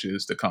preaching, which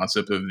is the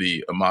concept of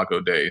the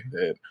Imago Dei,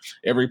 that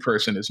every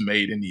person is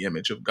made in the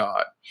image of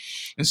God.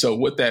 And so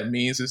what that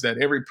means is that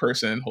every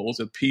person holds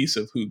a piece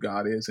of who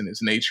God is in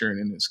his nature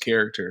and in his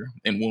character.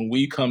 And when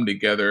we come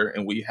together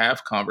and we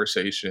have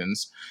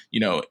conversations,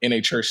 in a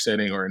church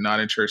setting or not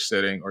in church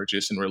setting or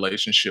just in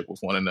relationship with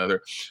one another,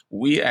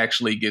 we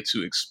actually get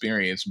to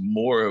experience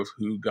more of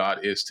who God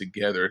is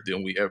together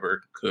than we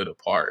ever could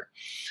apart.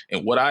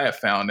 And what I have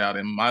found out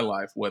in my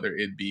life, whether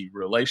it be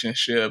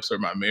relationships or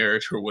my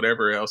marriage or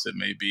whatever else it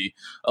may be,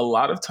 a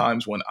lot of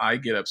times when I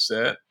get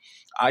upset,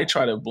 I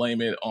try to blame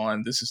it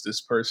on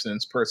this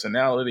person's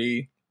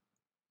personality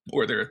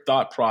or their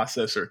thought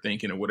process or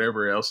thinking or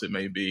whatever else it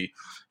may be.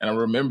 And I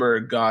remember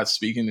God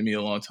speaking to me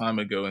a long time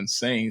ago and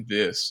saying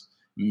this: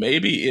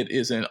 maybe it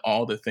isn't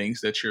all the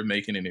things that you're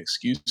making an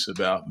excuse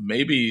about.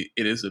 Maybe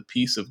it is a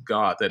piece of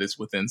God that is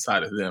within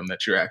inside of them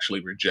that you're actually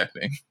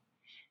rejecting.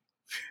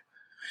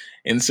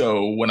 And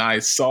so when I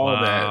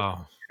saw that,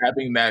 Wow.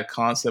 having that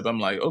concept, I'm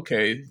like,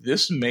 okay,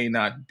 this may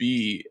not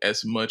be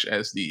as much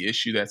as the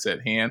issue that's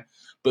at hand,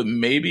 but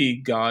maybe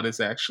God is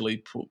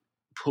actually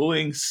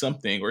pulling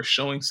something or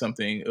showing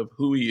something of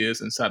who he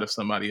is inside of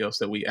somebody else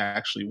that we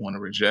actually want to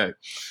reject.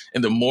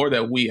 And the more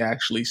that we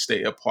actually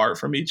stay apart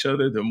from each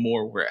other, the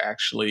more we're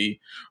actually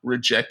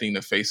rejecting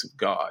the face of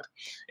God.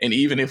 And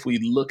even if we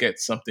look at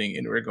something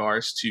in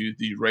regards to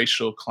the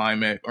racial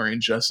climate or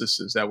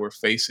injustices that we're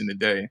facing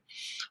today,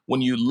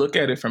 when you look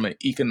at it from an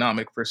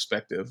economic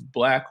perspective,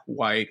 black,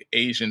 white,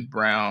 Asian,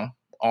 brown,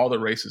 all the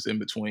races in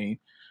between,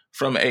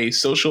 from a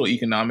social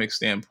economic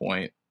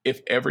standpoint, if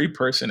every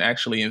person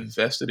actually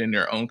invested in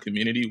their own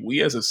community,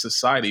 we as a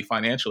society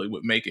financially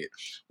would make it.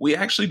 We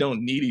actually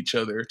don't need each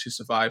other to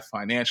survive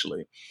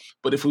financially.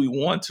 But if we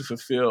want to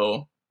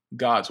fulfill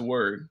God's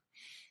word,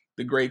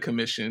 the Great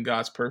Commission,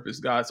 God's purpose,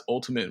 God's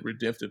ultimate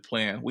redemptive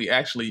plan, we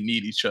actually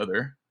need each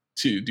other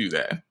to do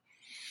that.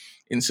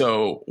 And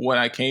so when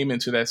I came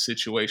into that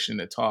situation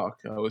to talk,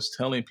 I was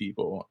telling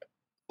people,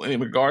 in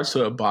regards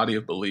to a body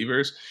of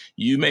believers,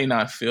 you may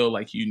not feel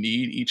like you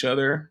need each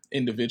other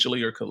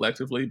individually or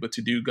collectively, but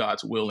to do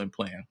God's will and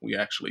plan, we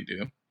actually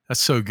do.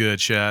 That's so good,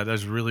 Chad.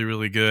 That's really,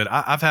 really good.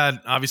 I've had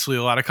obviously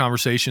a lot of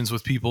conversations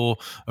with people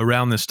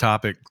around this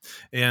topic.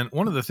 And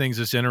one of the things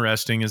that's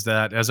interesting is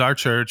that as our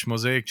church,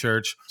 Mosaic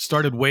Church,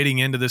 started wading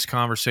into this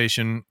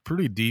conversation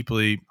pretty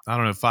deeply, I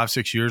don't know,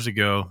 5-6 years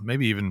ago,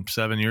 maybe even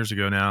 7 years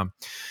ago now,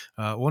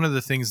 one of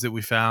the things that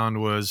we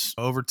found was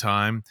over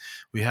time,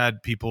 we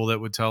had people that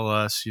would tell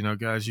us,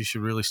 guys, you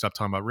should really stop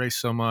talking about race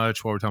so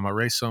much. While we're talking about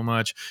race so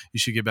much, you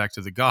should get back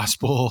to the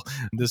gospel.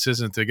 This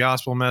isn't the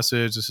gospel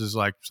message. This is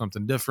like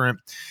something different.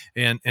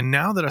 And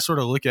now that I sort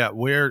of look at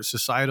where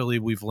societally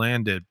we've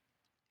landed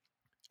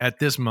at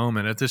this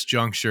moment, at this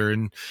juncture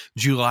in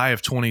July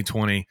of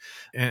 2020,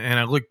 and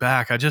I look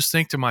back, I just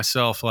think to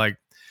myself, like,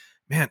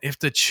 man, if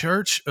the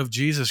Church of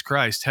Jesus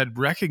Christ had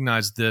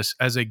recognized this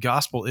as a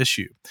gospel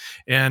issue,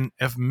 and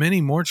if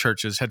many more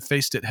churches had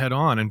faced it head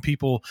on and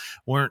people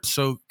weren't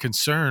so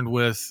concerned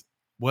with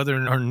whether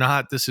or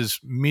not this is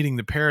meeting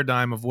the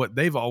paradigm of what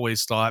they've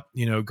always thought,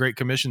 Great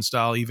Commission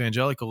style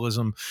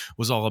evangelicalism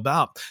was all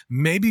about,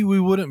 maybe we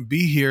wouldn't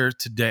be here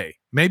today.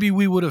 Maybe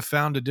we would have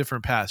found a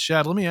different path.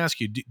 Shad, let me ask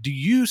you, do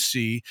you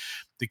see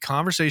the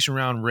conversation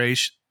around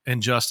race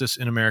and justice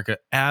in America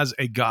as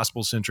a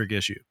gospel-centric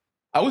issue?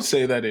 I would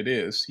say that it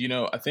is.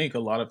 I think a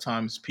lot of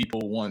times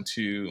people want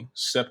to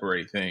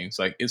separate things.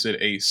 Like, is it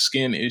a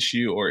skin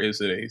issue or is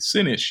it a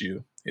sin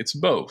issue? It's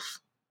both.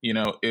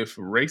 If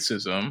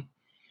racism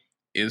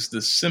is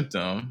the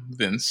symptom,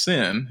 then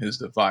sin is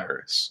the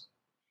virus.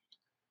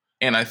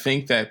 And I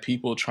think that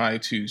people try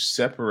to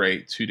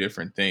separate two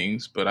different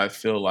things, but I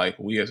feel like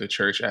we as a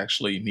church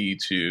actually need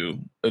to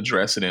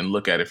address it and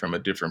look at it from a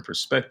different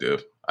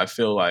perspective. I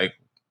feel like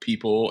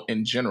people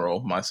in general,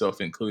 myself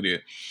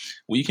included,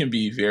 we can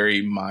be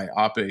very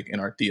myopic in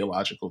our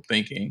theological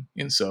thinking.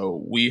 And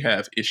so we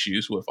have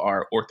issues with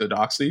our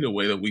orthodoxy, the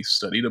way that we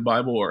study the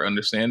Bible or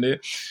understand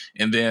it.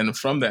 And then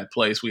from that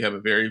place, we have a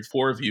very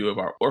poor view of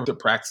our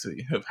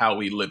orthopraxy, of how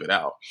we live it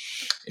out.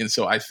 And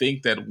so I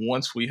think that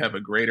once we have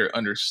a greater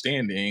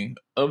understanding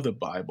of the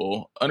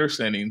Bible,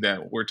 understanding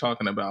that we're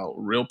talking about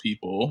real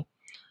people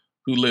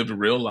who lived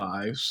real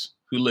lives,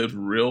 who lived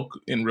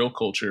in real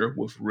culture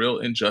with real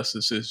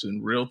injustices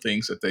and real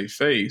things that they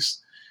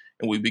faced,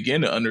 and we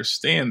begin to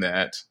understand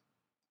that,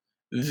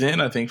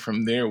 then I think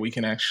from there we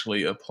can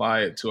actually apply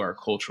it to our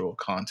cultural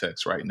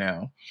context right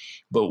now.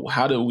 But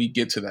how do we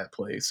get to that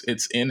place?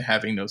 It's in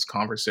having those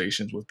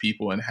conversations with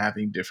people and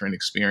having different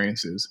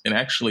experiences and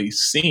actually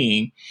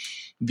seeing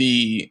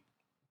the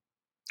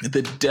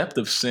depth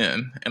of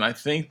sin. And I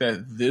think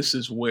that this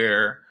is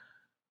where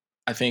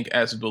I think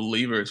as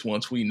believers,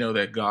 once we know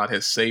that God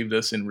has saved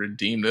us and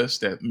redeemed us,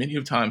 that many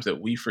of times that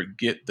we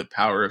forget the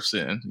power of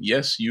sin.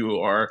 Yes, you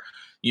are,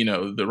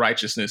 the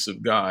righteousness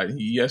of God.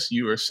 Yes,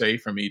 you are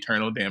saved from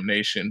eternal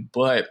damnation,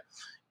 but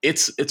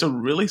it's a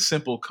really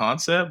simple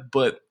concept.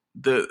 But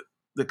the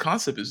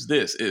concept is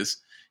this: is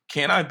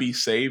can I be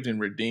saved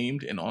and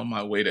redeemed and on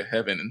my way to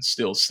heaven and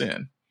still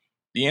sin?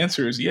 The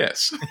answer is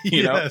yes.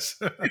 Yes.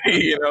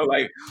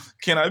 Like,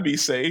 can I be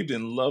saved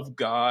and love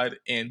God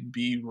and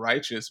be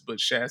righteous, but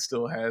Shad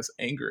still has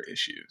anger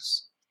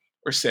issues?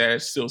 Or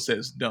Shad still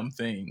says dumb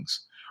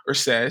things? Or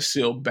Shad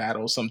still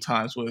battles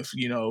sometimes with,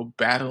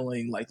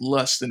 battling like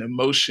lust and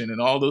emotion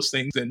and all those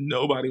things that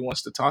nobody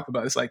wants to talk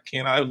about? It's like,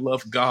 can I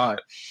love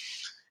God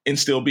and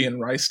still be in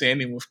right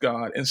standing with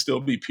God and still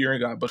be pure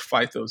in God, but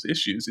fight those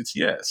issues? It's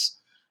yes.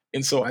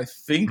 And so I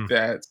think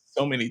that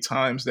so many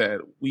times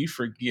that we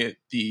forget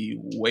the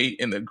weight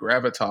and the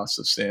gravitas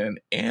of sin,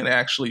 and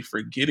actually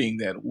forgetting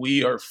that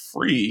we are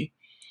free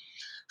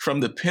from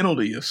the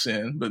penalty of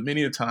sin, but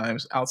many of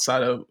times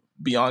outside of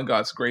beyond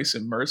God's grace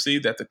and mercy,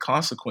 that the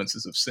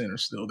consequences of sin are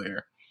still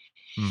there.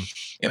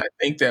 And I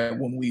think that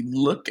when we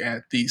look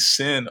at the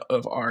sin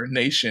of our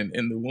nation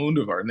and the wound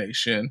of our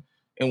nation,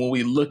 and when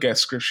we look at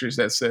scriptures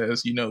that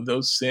says,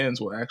 those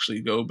sins will actually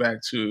go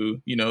back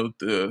to,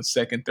 the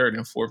second, third,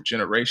 and fourth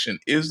generation,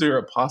 is there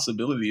a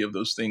possibility of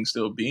those things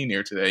still being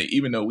here today,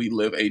 even though we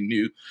live a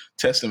New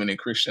Testament and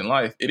Christian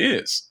life? It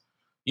is.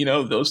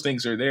 Those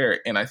things are there.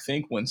 And I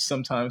think when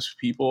sometimes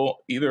people,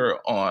 either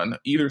on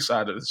either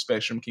side of the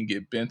spectrum, can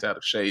get bent out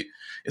of shape,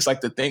 it's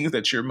like the things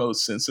that you're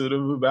most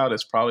sensitive about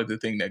is probably the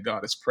thing that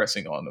God is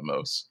pressing on the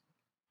most.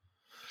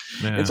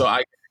 Man. And so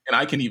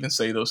I can even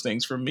say those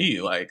things for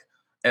me, like,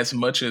 as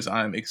much as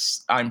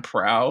I'm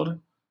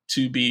proud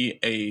to be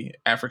a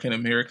African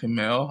American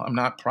male, I'm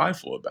not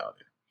prideful about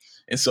it.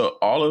 And so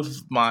all of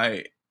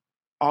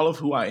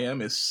who I am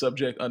is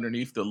subject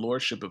underneath the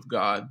lordship of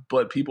God.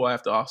 But people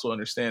have to also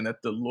understand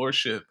that the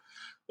lordship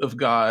of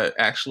God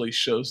actually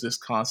shows this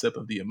concept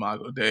of the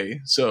Imago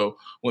Dei. So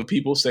when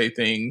people say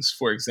things,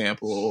 for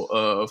example,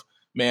 of,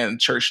 man,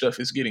 church stuff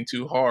is getting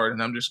too hard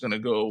and I'm just going to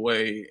go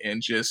away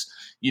and just,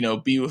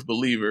 be with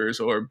believers,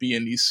 or be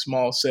in these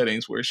small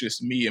settings where it's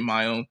just me and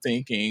my own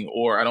thinking,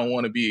 or I don't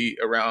want to be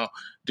around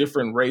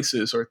different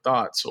races or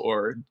thoughts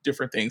or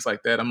different things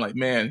like that. I'm like,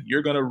 man,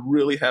 you're going to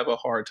really have a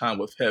hard time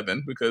with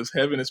heaven, because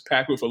heaven is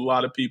packed with a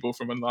lot of people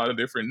from a lot of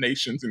different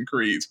nations and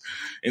creeds.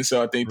 And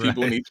so I think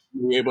people need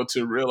to be able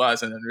to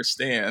realize and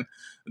understand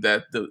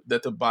that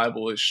the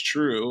Bible is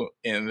true,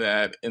 and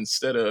that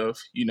instead of,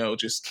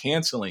 just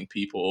canceling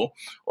people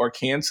or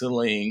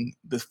canceling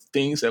the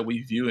things that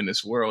we view in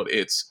this world,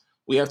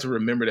 we have to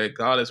remember that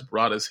God has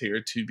brought us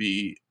here to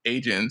be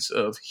agents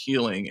of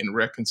healing and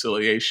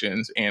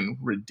reconciliations and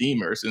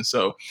redeemers. And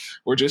so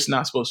we're just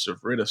not supposed to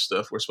rid of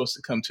stuff. We're supposed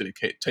to come to the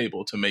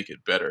table to make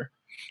it better.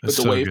 But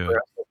the way for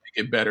us to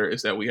make it better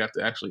is that we have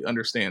to actually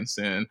understand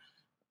sin,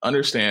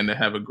 understand to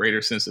have a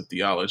greater sense of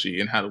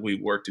theology, and how do we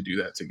work to do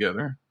that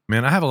together.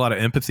 Man, I have a lot of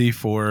empathy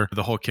for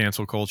the whole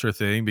cancel culture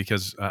thing,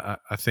 because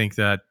I think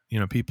that,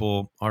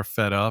 people are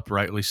fed up,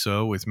 rightly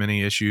so, with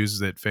many issues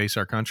that face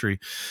our country.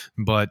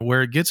 But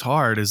where it gets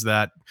hard is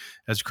that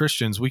as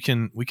Christians, we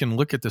can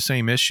look at the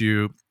same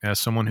issue as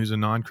someone who's a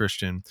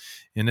non-Christian.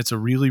 And it's a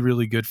really,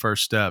 really good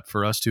first step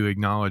for us to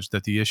acknowledge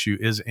that the issue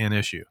is an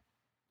issue.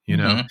 you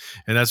know,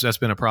 and that's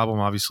been a problem,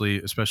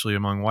 obviously, especially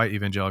among white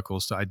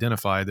evangelicals, to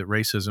identify that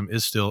racism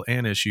is still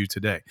an issue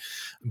today.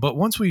 But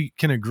once we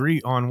can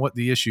agree on what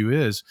the issue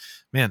is,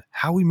 man,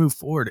 how we move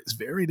forward is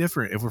very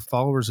different if we're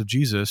followers of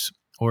Jesus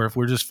or if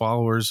we're just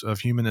followers of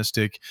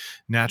humanistic,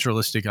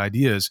 naturalistic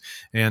ideas.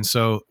 And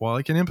so while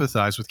I can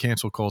empathize with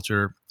cancel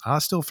culture, I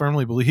still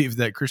firmly believe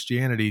that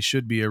Christianity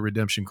should be a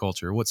redemption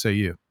culture. What say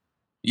you?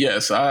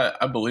 Yes,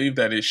 I believe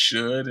that it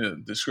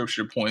should. The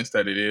scripture points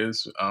that it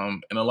is.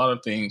 And a lot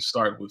of things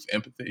start with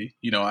empathy.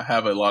 I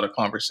have a lot of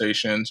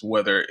conversations,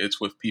 whether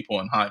it's with people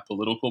in high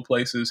political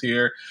places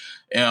here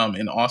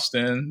in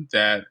Austin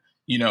that,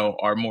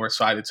 are more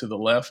sided to the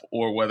left,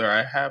 or whether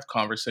I have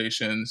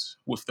conversations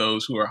with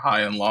those who are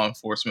high in law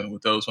enforcement,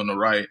 with those on the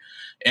right.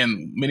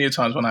 And many of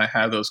times when I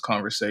have those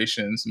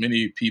conversations,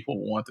 many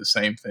people want the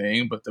same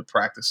thing, but the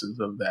practices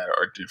of that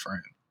are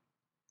different.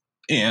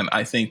 And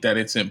I think that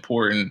it's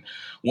important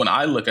when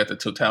I look at the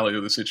totality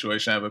of the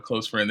situation. I have a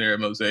close friend there at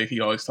Mosaic.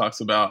 He always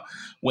talks about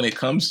when it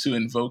comes to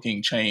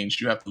invoking change,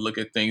 you have to look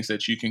at things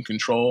that you can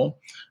control,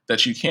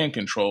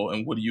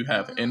 and what do you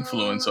have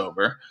influence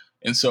over.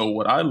 And so,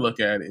 what I look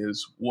at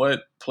is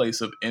what place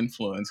of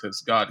influence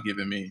has God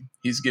given me?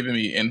 He's given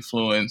me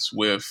influence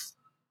with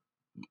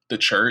the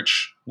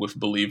church, with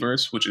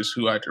believers, which is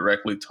who I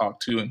directly talk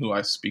to and who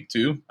I speak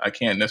to. I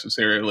can't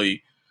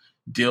necessarily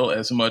deal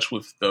as much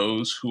with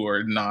those who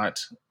are not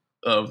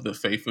of the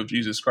faith of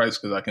Jesus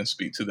Christ because I can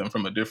speak to them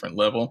from a different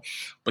level.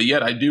 But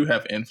yet I do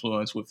have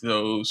influence with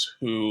those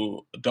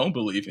who don't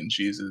believe in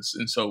Jesus.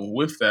 And so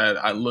with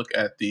that, I look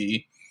at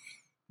the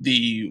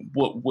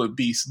what would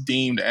be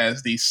deemed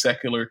as the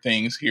secular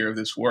things here of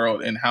this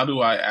world, and how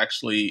do I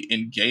actually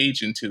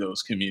engage into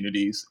those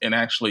communities and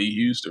actually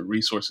use the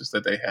resources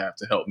that they have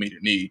to help meet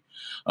a need.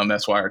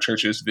 That's why our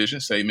church's vision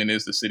statement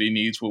is the city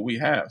needs what we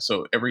have.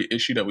 So every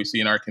issue that we see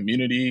in our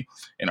community,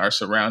 in our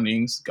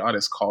surroundings, God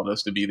has called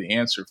us to be the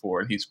answer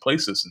for it. He's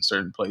placed us in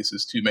certain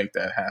places to make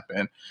that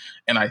happen.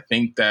 And I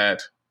think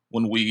that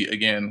when we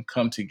again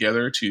come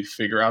together to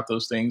figure out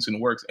those things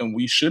and work, and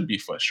we should be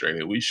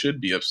frustrated, we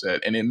should be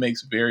upset, and it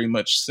makes very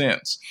much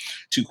sense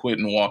to quit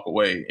and walk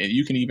away. And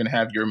you can even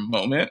have your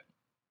moment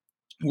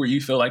where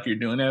you feel like you're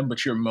doing that,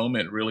 but your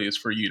moment really is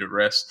for you to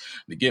rest,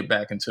 to get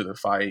back into the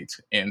fight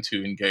and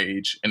to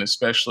engage. And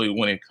especially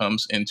when it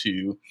comes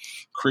into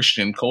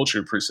Christian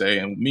culture per se.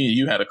 And me and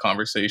you had a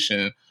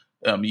conversation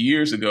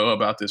years ago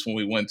about this when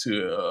we went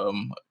to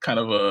kind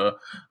of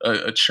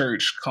a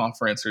church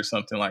conference or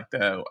something like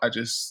that. I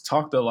just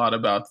talked a lot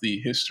about the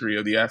history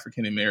of the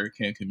African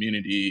American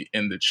community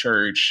in the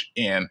church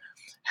and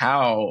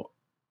how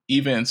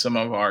even some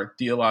of our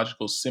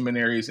theological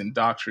seminaries and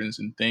doctrines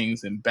and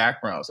things and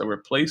backgrounds that were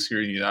placed here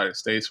in the United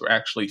States were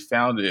actually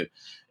founded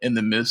in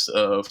the midst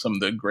of some of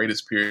the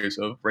greatest periods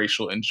of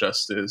racial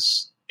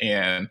injustice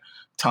and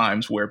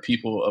times where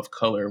people of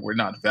color were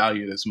not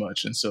valued as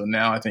much. And so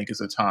now I think is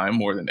a time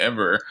more than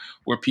ever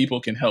where people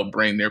can help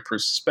bring their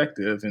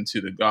perspective into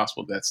the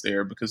gospel that's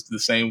there, because the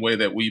same way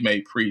that we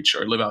may preach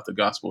or live out the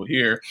gospel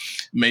here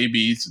may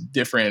be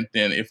different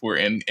than if we're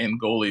in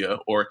Angola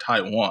or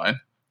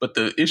Taiwan. But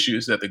the issue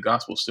is that the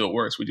gospel still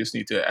works. We just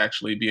need to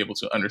actually be able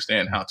to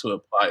understand how to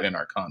apply it in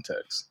our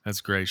context. That's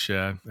great,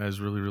 Shad. That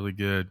is really, really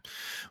good.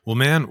 Well,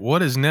 man,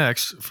 what is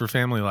next for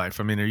Family Life?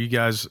 I mean, are you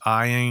guys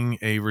eyeing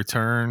a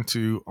return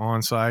to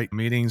on-site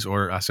meetings,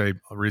 or I say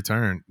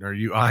return? Are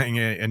you eyeing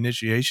an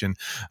initiation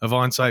of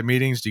on-site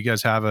meetings? Do you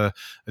guys have a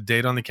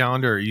date on the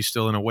calendar, or are you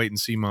still in a wait and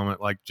see moment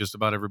like just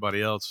about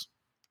everybody else?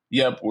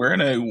 Yep, we're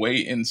in a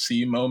wait and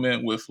see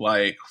moment with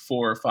like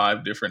 4 or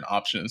 5 different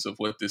options of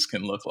what this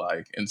can look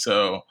like. And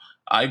so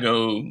I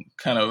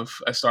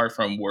start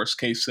from worst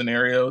case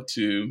scenario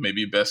to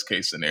maybe best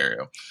case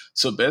scenario.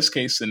 So best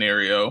case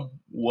scenario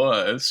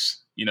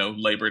was,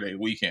 Labor Day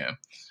weekend.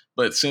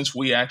 But since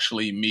we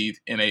actually meet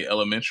in a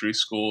elementary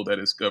school that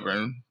is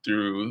governed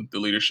through the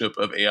leadership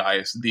of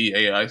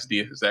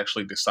AISD has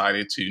actually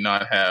decided to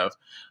not have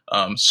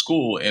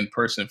school in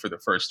person for the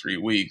first 3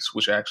 weeks,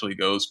 which actually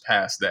goes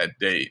past that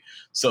date.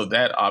 So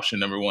that option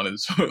number one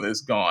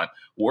is gone.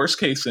 Worst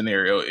case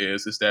scenario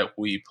is that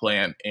we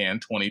plan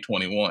in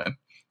 2021.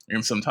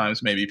 And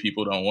sometimes maybe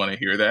people don't want to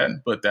hear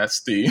that, but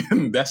that's the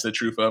that's the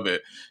truth of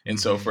it. And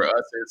so for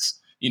us, it's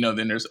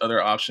then there's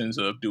other options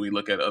of, do we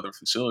look at other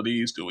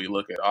facilities? Do we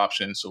look at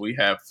options? So we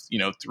have,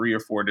 3 or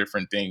 4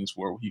 different things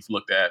where we've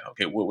looked at,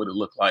 okay, what would it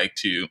look like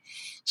to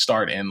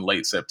start in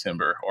late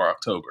September or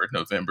October,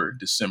 November,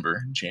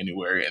 December,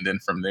 January, and then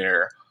from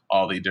there,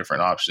 all the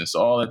different options.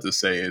 So all that to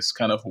say is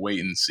kind of wait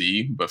and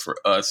see. But for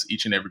us,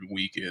 each and every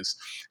week is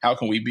how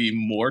can we be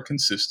more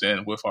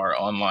consistent with our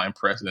online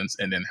presence?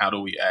 And then how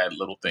do we add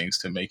little things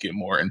to make it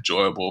more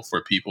enjoyable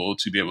for people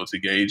to be able to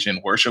engage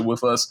in worship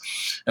with us,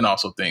 and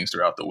also things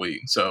throughout the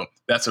week. So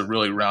that's a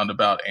really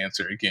roundabout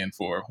answer again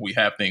for we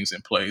have things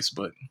in place,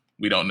 but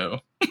we don't know.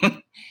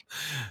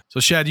 So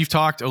Shad, you've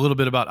talked a little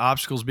bit about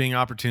obstacles being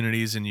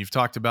opportunities, and you've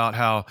talked about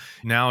how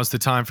now is the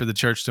time for the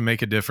church to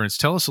make a difference.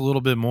 Tell us a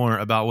little bit more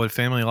about what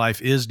Family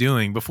Life is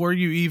doing. Before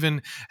you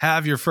even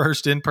have your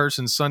first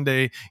in-person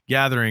Sunday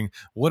gathering,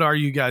 what are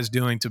you guys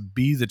doing to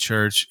be the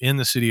church in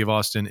the city of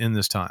Austin in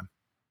this time?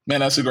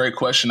 Man, that's a great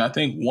question. I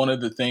think one of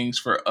the things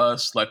for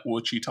us, like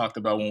what you talked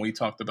about when we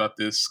talked about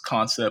this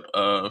concept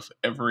of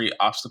every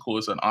obstacle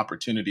is an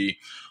opportunity,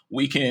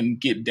 we can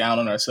get down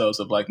on ourselves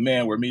of like,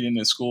 man, we're meeting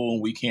in school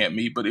and we can't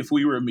meet. But if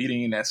we were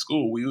meeting in that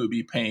school, we would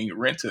be paying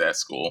rent to that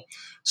school.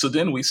 So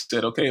then we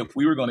said, okay, if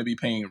we were going to be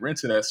paying rent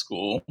to that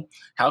school,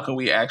 how can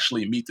we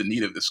actually meet the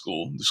need of the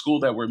school? The school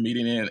that we're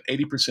meeting in,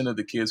 80% of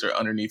the kids are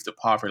underneath the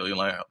poverty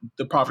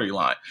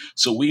line.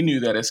 So we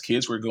knew that as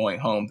kids were going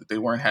home, that they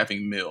weren't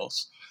having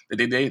meals, that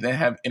they didn't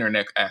have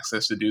internet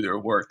access to do their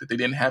work, that they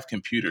didn't have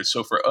computers.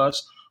 So for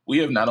us, we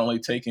have not only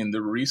taken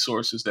the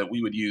resources that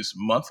we would use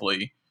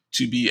monthly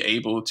to be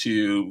able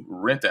to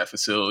rent that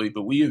facility,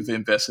 but we have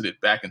invested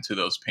it back into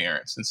those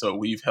parents. And so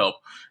we've helped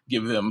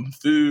give them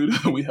food.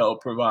 We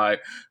help provide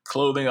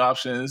clothing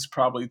options,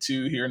 probably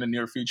too, here in the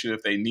near future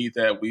if they need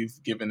that.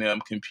 We've given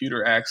them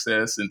computer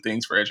access and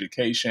things for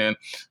education.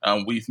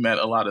 We've met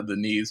a lot of the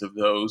needs of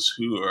those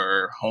who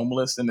are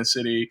homeless in the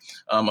city.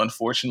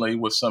 Unfortunately,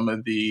 with some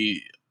of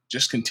the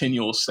just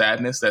continual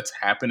sadness that's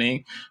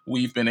happening,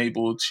 we've been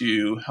able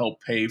to help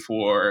pay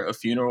for a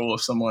funeral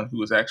of someone who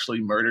was actually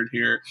murdered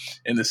here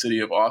in the city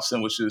of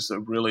Austin, which is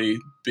a really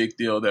big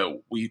deal that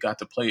we got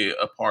to play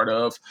a part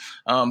of.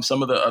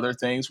 Some of the other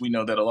things, we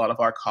know that a lot of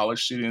our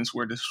college students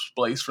were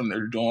displaced from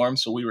their dorms,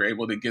 so we were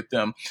able to get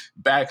them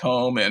back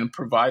home and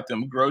provide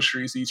them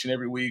groceries each and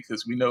every week,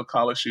 because we know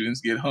college students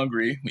get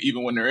hungry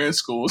even when they're in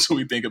school, so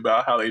we think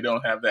about how they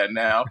don't have that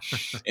now.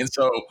 And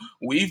so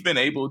we've been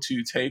able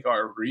to take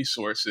our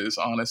resources,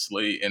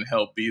 honestly, and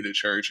help be the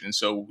church. And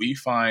so we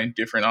find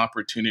different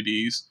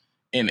opportunities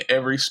in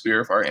every sphere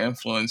of our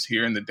influence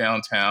here in the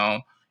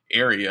downtown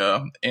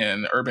area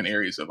and urban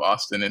areas of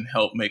Austin and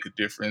help make a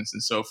difference.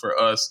 And so for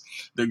us,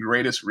 the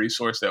greatest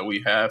resource that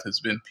we have has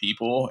been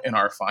people and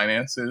our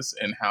finances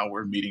and how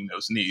we're meeting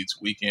those needs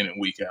week in and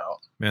week out.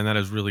 Man, that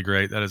is really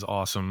great. That is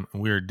awesome.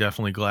 We're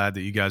definitely glad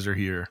that you guys are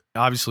here.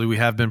 Obviously, we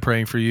have been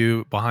praying for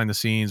you behind the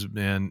scenes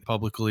and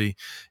publicly,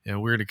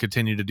 and we're going to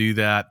continue to do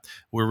that.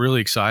 We're really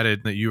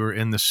excited that you are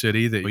in the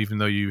city, that even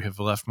though you have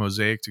left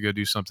Mosaic to go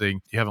do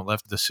something, you haven't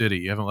left the city,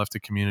 you haven't left the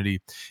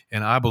community.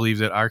 And I believe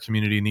that our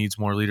community needs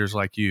more leaders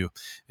like you.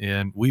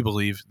 And we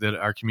believe that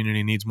our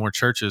community needs more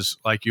churches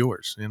like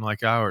yours and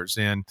like ours.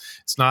 And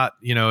it's not,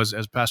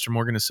 as Pastor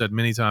Morgan has said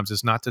many times,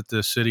 it's not that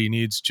the city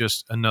needs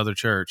just another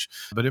church,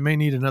 but it may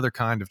need another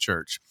kind of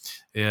church.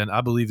 And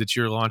I believe that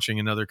you're launching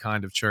another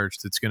kind of church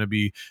that's going to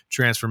be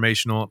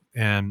transformational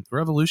and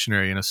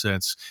revolutionary in a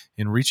sense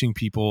in reaching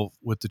people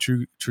with the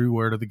true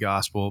word of the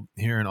gospel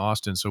here in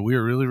Austin. So we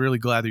are really, really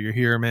glad that you're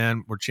here,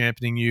 man. We're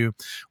championing you.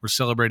 We're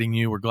celebrating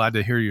you. We're glad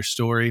to hear your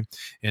story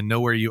and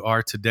know where you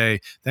are today.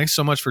 Thanks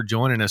so much for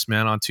joining us,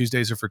 man, on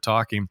Tuesdays Are for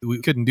Talking.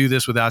 We couldn't do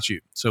this without you.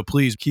 So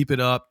please keep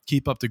it up.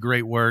 Keep up the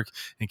great work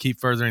and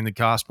keep furthering the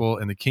gospel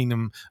and the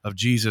kingdom of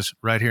Jesus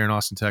right here in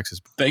Austin, Texas.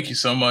 Thank you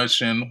so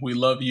much. And we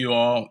love you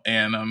all.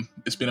 And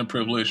it's been a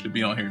privilege to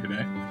be on here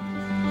today.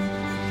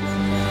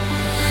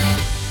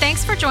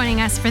 Thanks for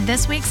joining us for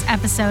this week's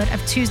episode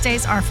of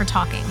Tuesdays Are for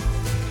Talking.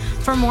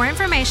 For more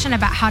information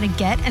about how to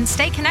get and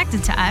stay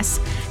connected to us,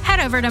 head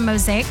over to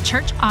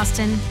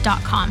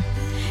mosaicchurchaustin.com.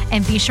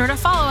 And be sure to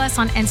follow us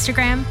on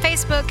Instagram,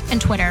 Facebook,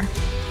 and Twitter.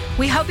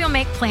 We hope you'll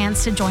make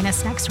plans to join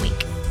us next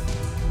week.